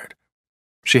inspired.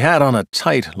 She had on a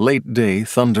tight, late-day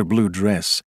thunder-blue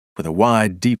dress with a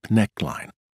wide, deep neckline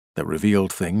that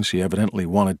revealed things she evidently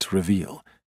wanted to reveal,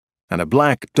 and a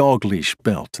black dog-leash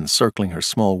belt encircling her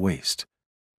small waist.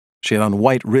 She had on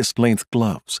white wrist-length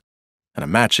gloves and a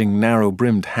matching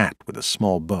narrow-brimmed hat with a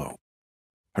small bow.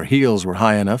 Her heels were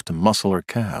high enough to muscle her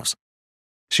calves.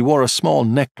 She wore a small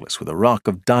necklace with a rock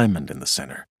of diamond in the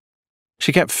center.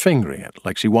 She kept fingering it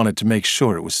like she wanted to make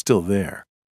sure it was still there.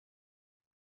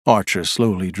 Archer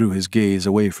slowly drew his gaze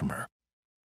away from her.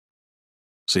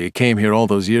 So you came here all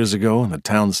those years ago and the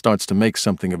town starts to make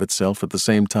something of itself at the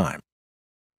same time.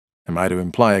 Am I to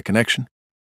imply a connection?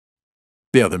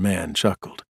 The other man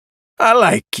chuckled. I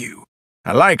like you.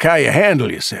 I like how you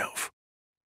handle yourself.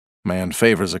 Man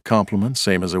favors a compliment,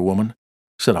 same as a woman,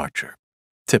 said Archer,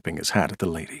 tipping his hat at the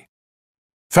lady.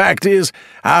 Fact is,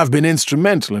 I've been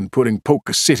instrumental in putting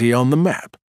Poker City on the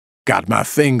map. Got my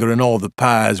finger in all the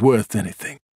pies worth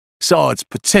anything. Saw its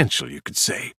potential, you could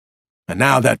say. And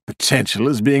now that potential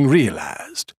is being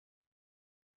realized.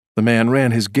 The man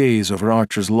ran his gaze over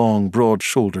Archer's long,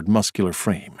 broad-shouldered, muscular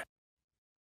frame.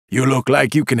 You look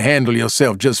like you can handle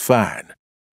yourself just fine.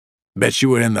 Bet you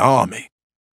were in the army.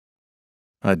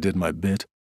 I did my bit.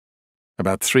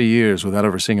 About 3 years without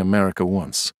ever seeing America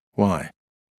once. Why?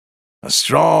 A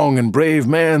strong and brave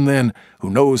man, then, who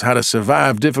knows how to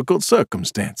survive difficult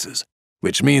circumstances,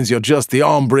 which means you're just the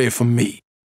hombre for me.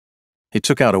 He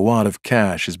took out a wad of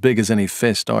cash as big as any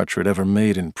fist Archer had ever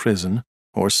made in prison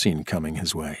or seen coming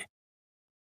his way.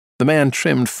 The man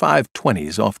trimmed 5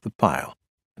 20s off the pile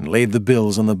and laid the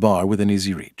bills on the bar within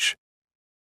easy reach.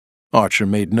 Archer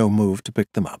made no move to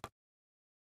pick them up.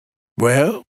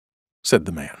 Well, said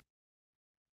the man.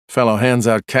 Fellow hands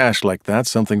out cash like that,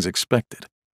 something's expected.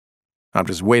 I'm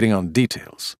just waiting on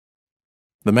details.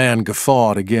 The man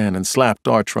guffawed again and slapped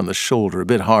Archer on the shoulder a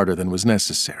bit harder than was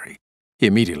necessary. He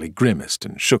immediately grimaced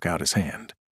and shook out his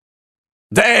hand.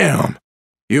 Damn!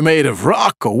 You made of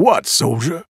rock or what,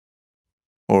 soldier?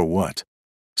 Or what?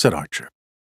 Said Archer.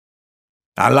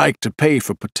 I like to pay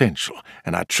for potential,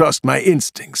 and I trust my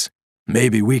instincts.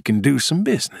 Maybe we can do some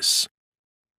business.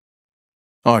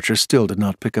 Archer still did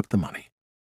not pick up the money.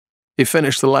 He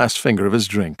finished the last finger of his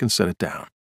drink and set it down.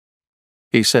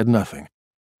 He said nothing,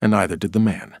 and neither did the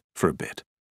man, for a bit.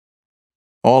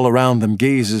 All around them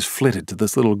gazes flitted to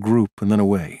this little group and then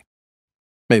away.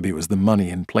 Maybe it was the money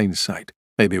in plain sight.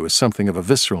 Maybe it was something of a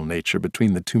visceral nature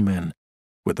between the two men,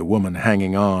 with the woman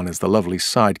hanging on as the lovely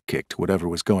sidekick to whatever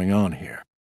was going on here.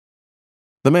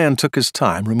 The man took his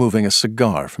time removing a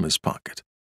cigar from his pocket,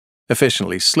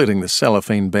 efficiently slitting the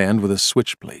cellophane band with a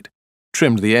switchblade,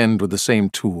 trimmed the end with the same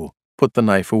tool, put the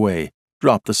knife away,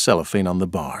 dropped the cellophane on the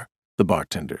bar. The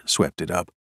bartender swept it up.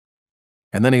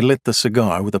 And then he lit the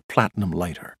cigar with a platinum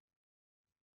lighter.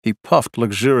 He puffed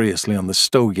luxuriously on the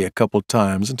stogie a couple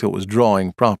times until it was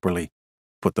drawing properly,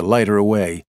 put the lighter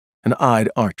away, and eyed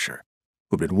Archer,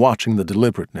 who had been watching the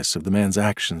deliberateness of the man's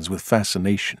actions with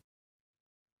fascination.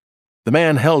 The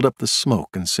man held up the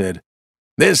smoke and said,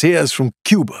 This here's from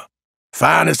Cuba,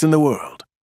 finest in the world.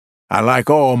 I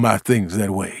like all my things that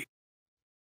way.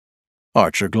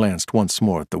 Archer glanced once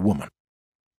more at the woman.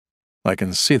 I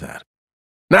can see that.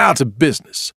 Now to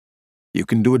business. You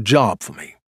can do a job for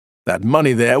me. That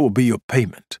money there will be your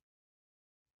payment.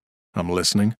 I'm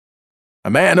listening. A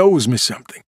man owes me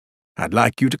something. I'd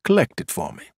like you to collect it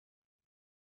for me.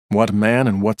 What man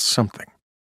and what something?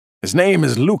 His name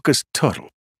is Lucas Tuttle.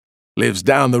 Lives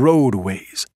down the road a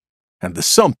ways. And the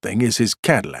something is his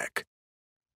Cadillac.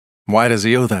 Why does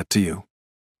he owe that to you?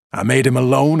 I made him a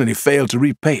loan and he failed to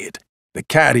repay it. The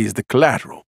caddy is the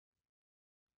collateral.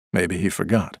 Maybe he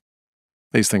forgot.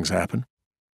 These things happen.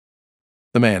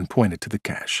 The man pointed to the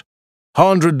cash.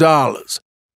 $100.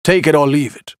 Take it or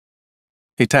leave it.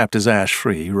 He tapped his ash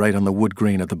free right on the wood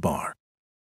grain of the bar.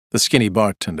 The skinny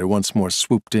bartender once more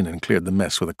swooped in and cleared the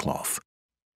mess with a cloth.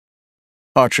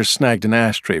 Archer snagged an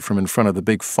ashtray from in front of the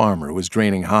big farmer who was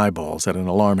draining highballs at an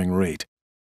alarming rate.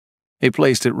 He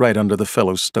placed it right under the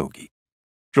fellow's stogie,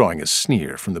 drawing a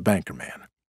sneer from the banker man.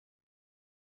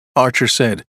 Archer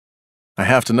said, "I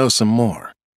have to know some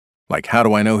more. Like, how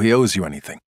do I know he owes you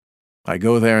anything? I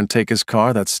go there and take his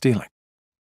car, that's stealing.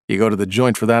 You go to the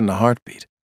joint for that in a heartbeat.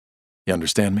 You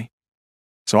understand me?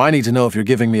 So I need to know if you're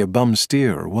giving me a bum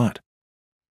steer or what."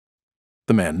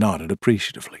 The man nodded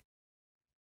appreciatively.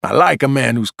 "I like a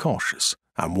man who's cautious.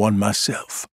 I'm one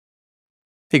myself."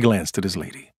 He glanced at his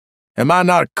lady. "Am I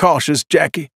not cautious,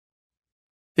 Jackie?"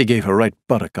 He gave her right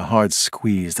buttock a hard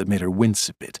squeeze that made her wince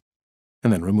a bit,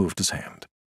 and then removed his hand.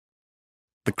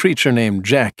 The creature named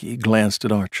Jackie glanced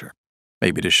at Archer,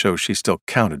 maybe to show she still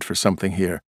counted for something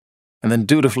here, and then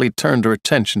dutifully turned her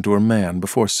attention to her man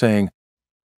before saying,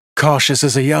 "Cautious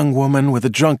as a young woman with a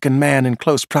drunken man in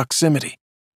close proximity."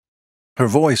 Her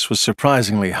voice was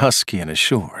surprisingly husky and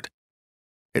assured.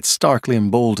 It starkly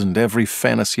emboldened every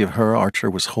fantasy of her Archer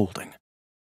was holding.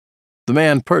 The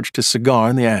man perched his cigar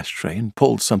in the ashtray and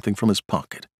pulled something from his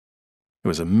pocket. It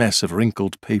was a mess of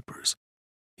wrinkled papers.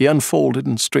 He unfolded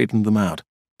and straightened them out,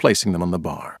 placing them on the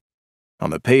bar. On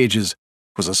the pages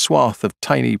was a swath of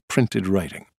tiny printed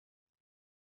writing.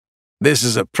 "This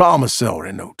is a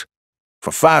promissory note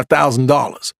for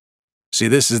 $5,000. See,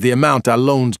 this is the amount I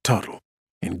loaned Tuttle,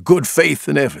 in good faith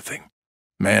and everything.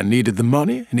 Man needed the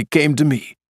money, and he came to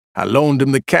me. I loaned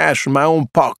him the cash from my own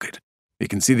pocket. You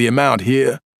can see the amount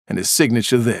here and his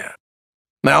signature there.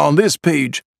 Now on this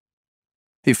page,"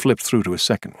 he flipped through to a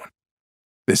second one,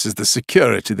 "this is the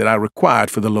security that I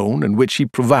required for the loan and which he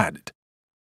provided.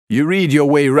 You read your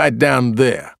way right down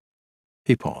there."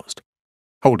 He paused.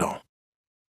 "Hold on.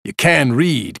 You can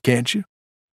read, can't you?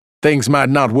 Things might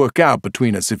not work out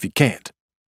between us if you can't."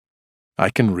 "I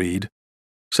can read,"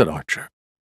 said Archer,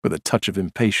 with a touch of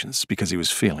impatience because he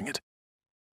was feeling it.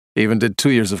 He even did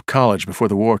 2 years of college before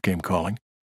the war came calling.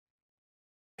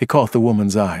 He caught the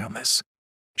woman's eye on this.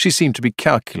 She seemed to be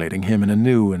calculating him in a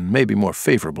new and maybe more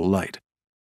favorable light.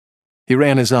 He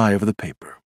ran his eye over the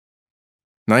paper.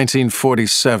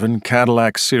 1947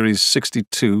 Cadillac Series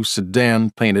 62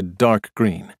 sedan painted dark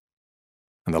green,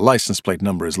 and the license plate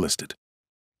number is listed.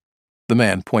 The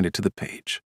man pointed to the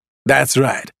page. "That's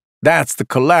right. That's the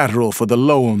collateral for the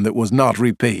loan that was not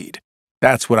repaid.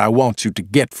 That's what I want you to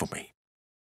get for me."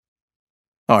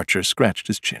 Archer scratched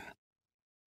his chin.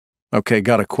 "Okay,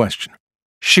 got a question.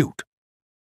 Shoot."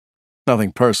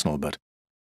 "Nothing personal, but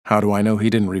how do I know he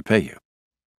didn't repay you?"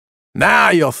 "Now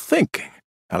you're thinking.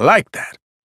 I like that.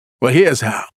 Well, here's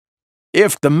how.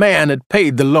 If the man had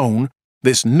paid the loan,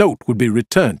 this note would be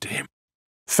returned to him.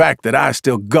 Fact that I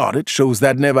still got it shows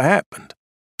that never happened.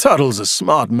 Tuttle's a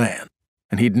smart man,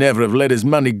 and he'd never have let his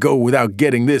money go without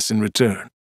getting this in return.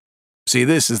 See,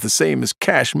 this is the same as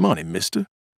cash money, mister.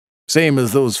 Same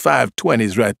as those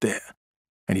 520s right there.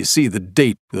 And you see the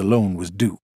date the loan was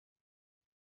due."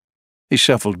 He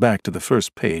shuffled back to the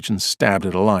first page and stabbed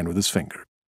at a line with his finger.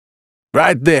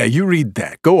 "Right there, you read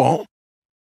that. Go on."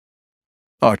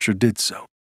 Archer did so,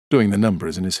 doing the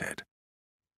numbers in his head.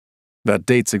 "That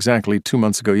date's exactly 2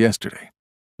 months ago yesterday."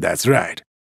 "That's right."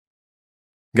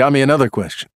 "Got me another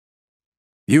question."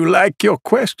 "You like your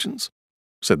questions,"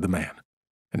 said the man,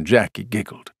 and Jackie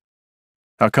giggled.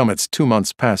 "How come it's 2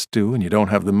 months past due and you don't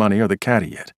have the money or the caddy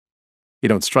yet? You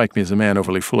don't strike me as a man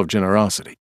overly full of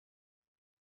generosity."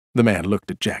 The man looked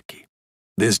at Jackie.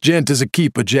 "This gent is a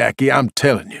keeper, Jackie, I'm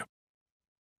telling you."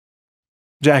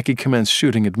 Jackie commenced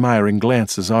shooting admiring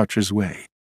glances Archer's way,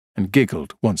 and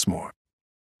giggled once more.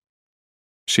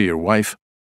 "She your wife?"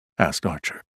 asked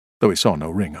Archer, though he saw no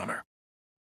ring on her.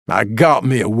 "I got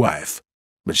me a wife,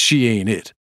 but she ain't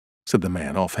it," said the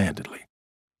man offhandedly.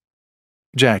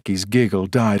 Jackie's giggle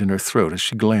died in her throat as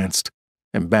she glanced,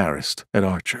 embarrassed, at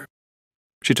Archer.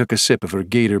 She took a sip of her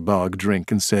gator bog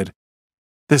drink and said,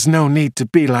 "There's no need to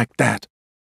be like that."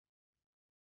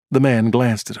 The man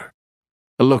glanced at her,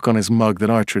 a look on his mug that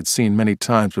Archer had seen many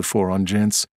times before on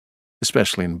gents,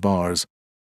 especially in bars,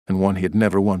 and one he had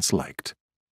never once liked.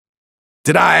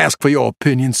 "Did I ask for your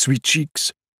opinion, sweet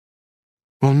cheeks?"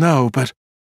 "Well, no, but—"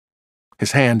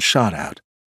 His hand shot out,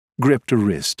 gripped her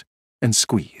wrist, and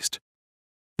squeezed.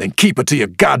 "Then keep it to your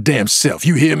goddamn self,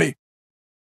 you hear me?"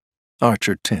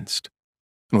 Archer tensed,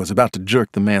 and was about to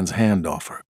jerk the man's hand off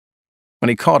her, when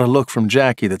he caught a look from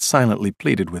Jackie that silently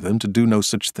pleaded with him to do no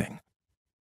such thing.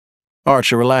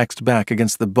 Archer relaxed back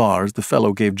against the bar as the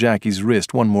fellow gave Jackie's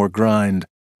wrist one more grind,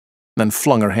 then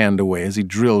flung her hand away as he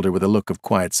drilled her with a look of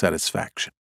quiet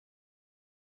satisfaction.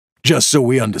 "Just so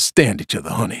we understand each other,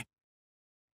 honey."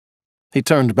 He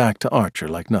turned back to Archer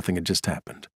like nothing had just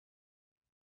happened.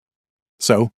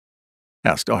 "So?"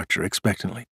 asked Archer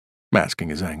expectantly, masking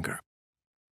his anger.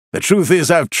 "The truth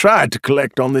is I've tried to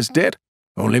collect on this debt,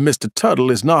 only Mr. Tuttle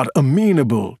is not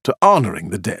amenable to honoring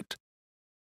the debt."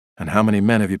 "And how many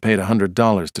men have you paid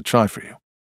 $100 to try for you?"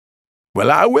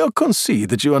 "Well, I will concede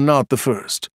that you are not the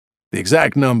first. The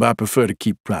exact number I prefer to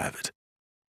keep private.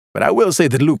 But I will say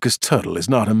that Lucas Tuttle is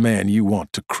not a man you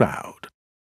want to crowd."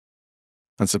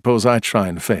 "And suppose I try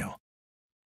and fail.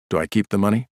 Do I keep the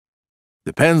money?"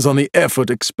 "Depends on the effort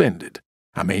expended.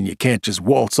 I mean, you can't just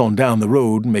waltz on down the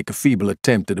road and make a feeble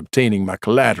attempt at obtaining my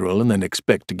collateral and then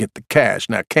expect to get the cash,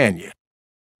 now can you?"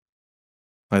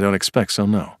 "I don't expect so,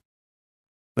 no.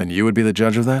 Then you would be the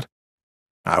judge of that?"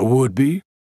 "I would be,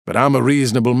 but I'm a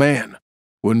reasonable man.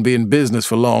 Wouldn't be in business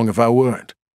for long if I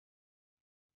weren't."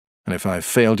 "And if I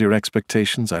failed your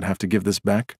expectations, I'd have to give this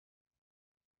back?"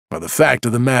 "Well, the fact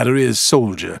of the matter is,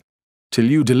 soldier, till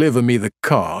you deliver me the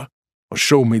car, or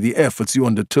show me the efforts you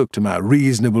undertook to my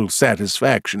reasonable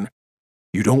satisfaction,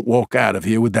 you don't walk out of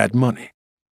here with that money.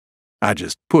 I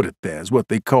just put it there as what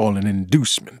they call an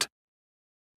inducement."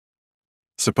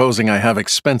 "Supposing I have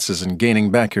expenses in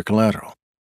gaining back your collateral,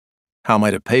 how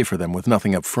might it pay for them with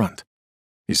nothing up front?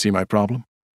 You see my problem?"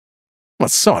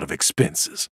 "What sort of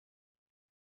expenses?"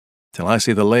 "Till I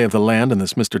see the lay of the land and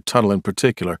this Mr. Tuttle in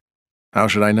particular, how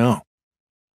should I know?"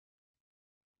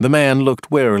 The man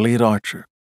looked warily at Archer,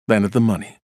 then at the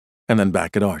money, and then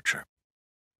back at Archer.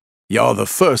 "You're the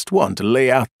first one to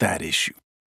lay out that issue."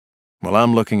 "Well,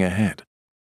 I'm looking ahead.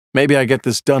 Maybe I get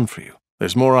this done for you.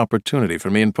 There's more opportunity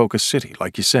for me in Poker City,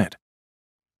 like you said."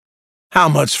 "How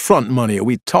much front money are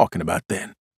we talking about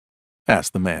then?"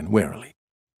 asked the man warily.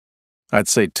 "I'd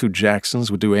say 2 Jacksons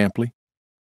would do amply."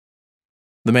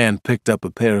 The man picked up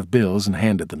a pair of bills and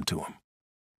handed them to him.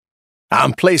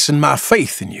 "I'm placing my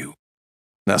faith in you.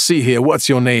 Now see here, what's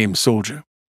your name, soldier?"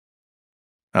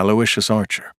 "Aloysius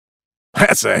Archer."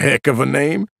 "That's a heck of a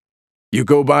name. You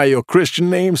go by your Christian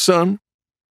name, son?"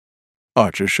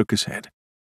 Archer shook his head.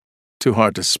 "Too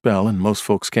hard to spell, and most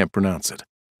folks can't pronounce it.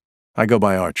 I go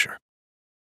by Archer."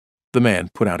 The man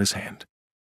put out his hand.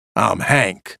 "I'm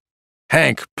Hank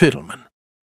Pittleman."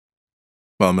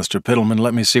 "Well, Mr. Pittleman,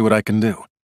 let me see what I can do.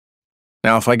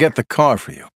 Now, if I get the car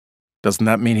for you, doesn't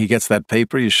that mean he gets that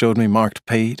paper you showed me marked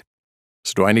paid?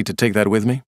 So do I need to take that with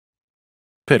me?"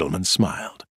 Pittleman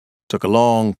smiled, took a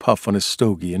long puff on his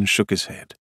stogie, and shook his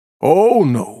head. "Oh,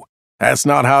 no, that's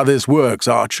not how this works,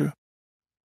 Archer."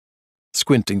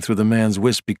 Squinting through the man's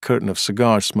wispy curtain of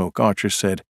cigar smoke, Archer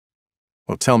said,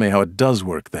 "Well, tell me how it does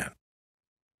work, then."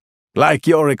 "Like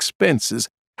your expenses,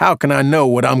 how can I know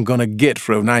what I'm gonna get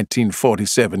for a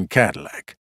 1947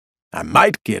 Cadillac? I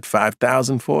might get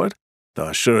 $5,000 for it, though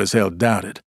I sure as hell doubt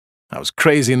it. I was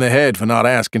crazy in the head for not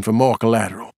asking for more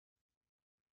collateral."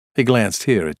 He glanced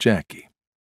here at Jackie.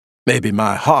 "Maybe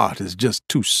my heart is just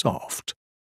too soft.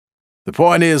 The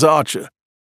point is, Archer,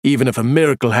 even if a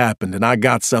miracle happened and I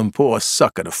got some poor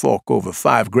sucker to fork over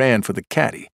 $5,000 for the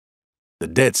caddy, the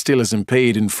debt still isn't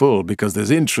paid in full because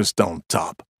there's interest on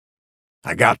top.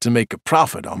 I got to make a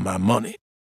profit on my money.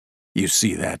 You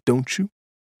see that, don't you?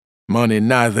 Money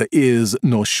neither is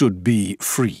nor should be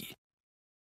free."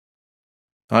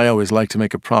 "I always like to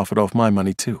make a profit off my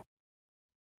money, too."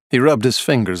 He rubbed his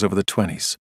fingers over the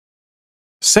 20s.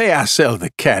 "Say I sell the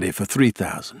caddy for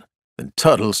 $3,000, then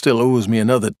Tuttle still owes me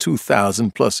another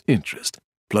 $2,000 plus interest,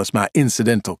 plus my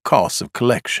incidental costs of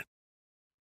collection."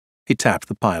 He tapped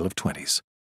the pile of 20s.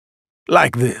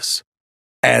 "Like this.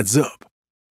 Adds up."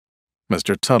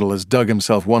 "Mr. Tuttle has dug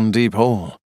himself one deep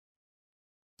hole."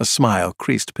 A smile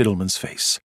creased Pittleman's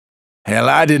face. "Hell,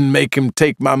 I didn't make him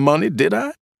take my money, did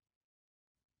I?"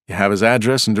 "You have his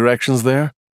address and directions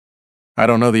there?" "I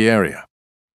don't know the area."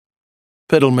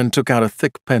 Pittleman took out a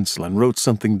thick pencil and wrote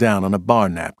something down on a bar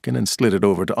napkin and slid it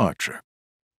over to Archer.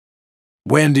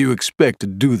 "When do you expect to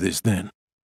do this, then?"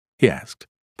 he asked,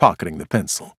 pocketing the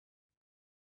pencil.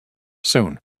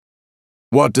 "Soon."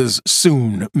 "What does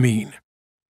soon mean?"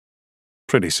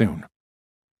 "Pretty soon."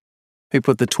 He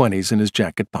put the 20s in his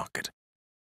jacket pocket.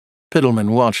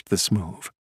 Pittleman watched this move.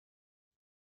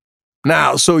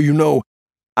 "Now, so you know,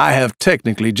 I have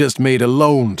technically just made a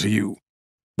loan to you,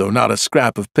 though not a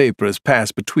scrap of paper has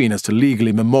passed between us to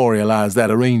legally memorialize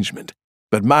that arrangement,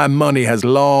 but my money has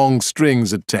long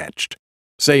strings attached,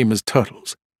 same as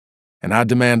Tuttle's, and I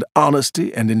demand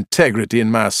honesty and integrity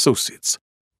in my associates.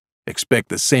 Expect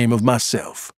the same of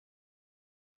myself."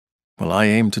 "Well, I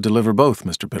aim to deliver both,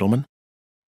 Mr. Pittleman."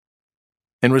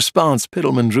 In response,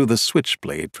 Pittleman drew the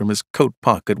switchblade from his coat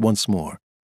pocket once more,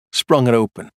 sprung it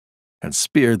open, and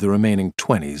speared the remaining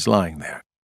 20s lying there,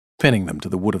 pinning them to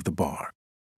the wood of the bar.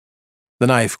 The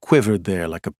knife quivered there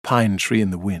like a pine tree in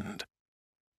the wind.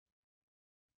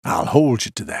 "I'll hold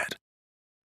you to that."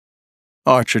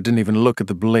 Archer didn't even look at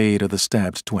the blade or the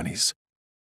stabbed 20s.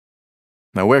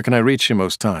 "Now where can I reach you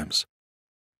most times?"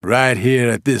 "Right here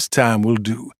at this time will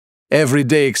do. Every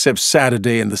day except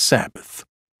Saturday and the Sabbath."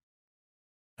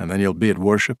 "And then you'll be at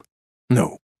worship?"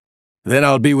 "No. Then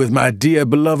I'll be with my dear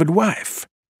beloved wife."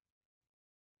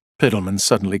 Piddleman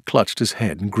suddenly clutched his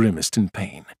head and grimaced in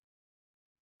pain.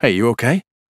 "Hey, you okay?"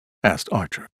 asked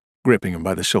Archer, gripping him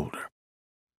by the shoulder.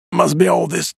 "Must be all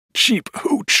this cheap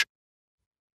hooch."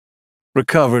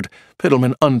 Recovered,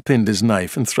 Piddleman unpinned his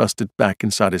knife and thrust it back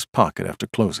inside his pocket after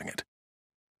closing it.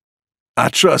 "I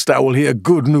trust I will hear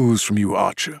good news from you,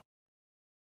 Archer."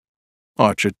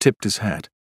 Archer tipped his hat,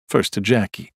 first to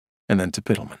Jackie and then to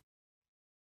Piddleman.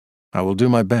 "I will do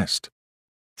my best."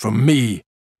 "From me,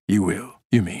 you will,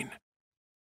 you mean?"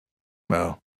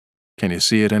 "Well, can you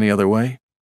see it any other way?"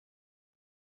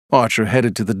 Archer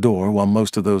headed to the door while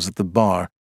most of those at the bar,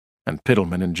 and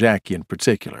Piddleman and Jackie in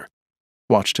particular,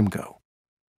 watched him go.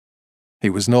 He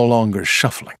was no longer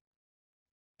shuffling.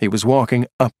 He was walking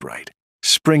upright,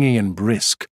 springy and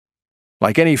brisk,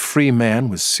 like any free man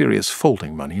with serious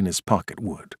folding money in his pocket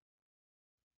would.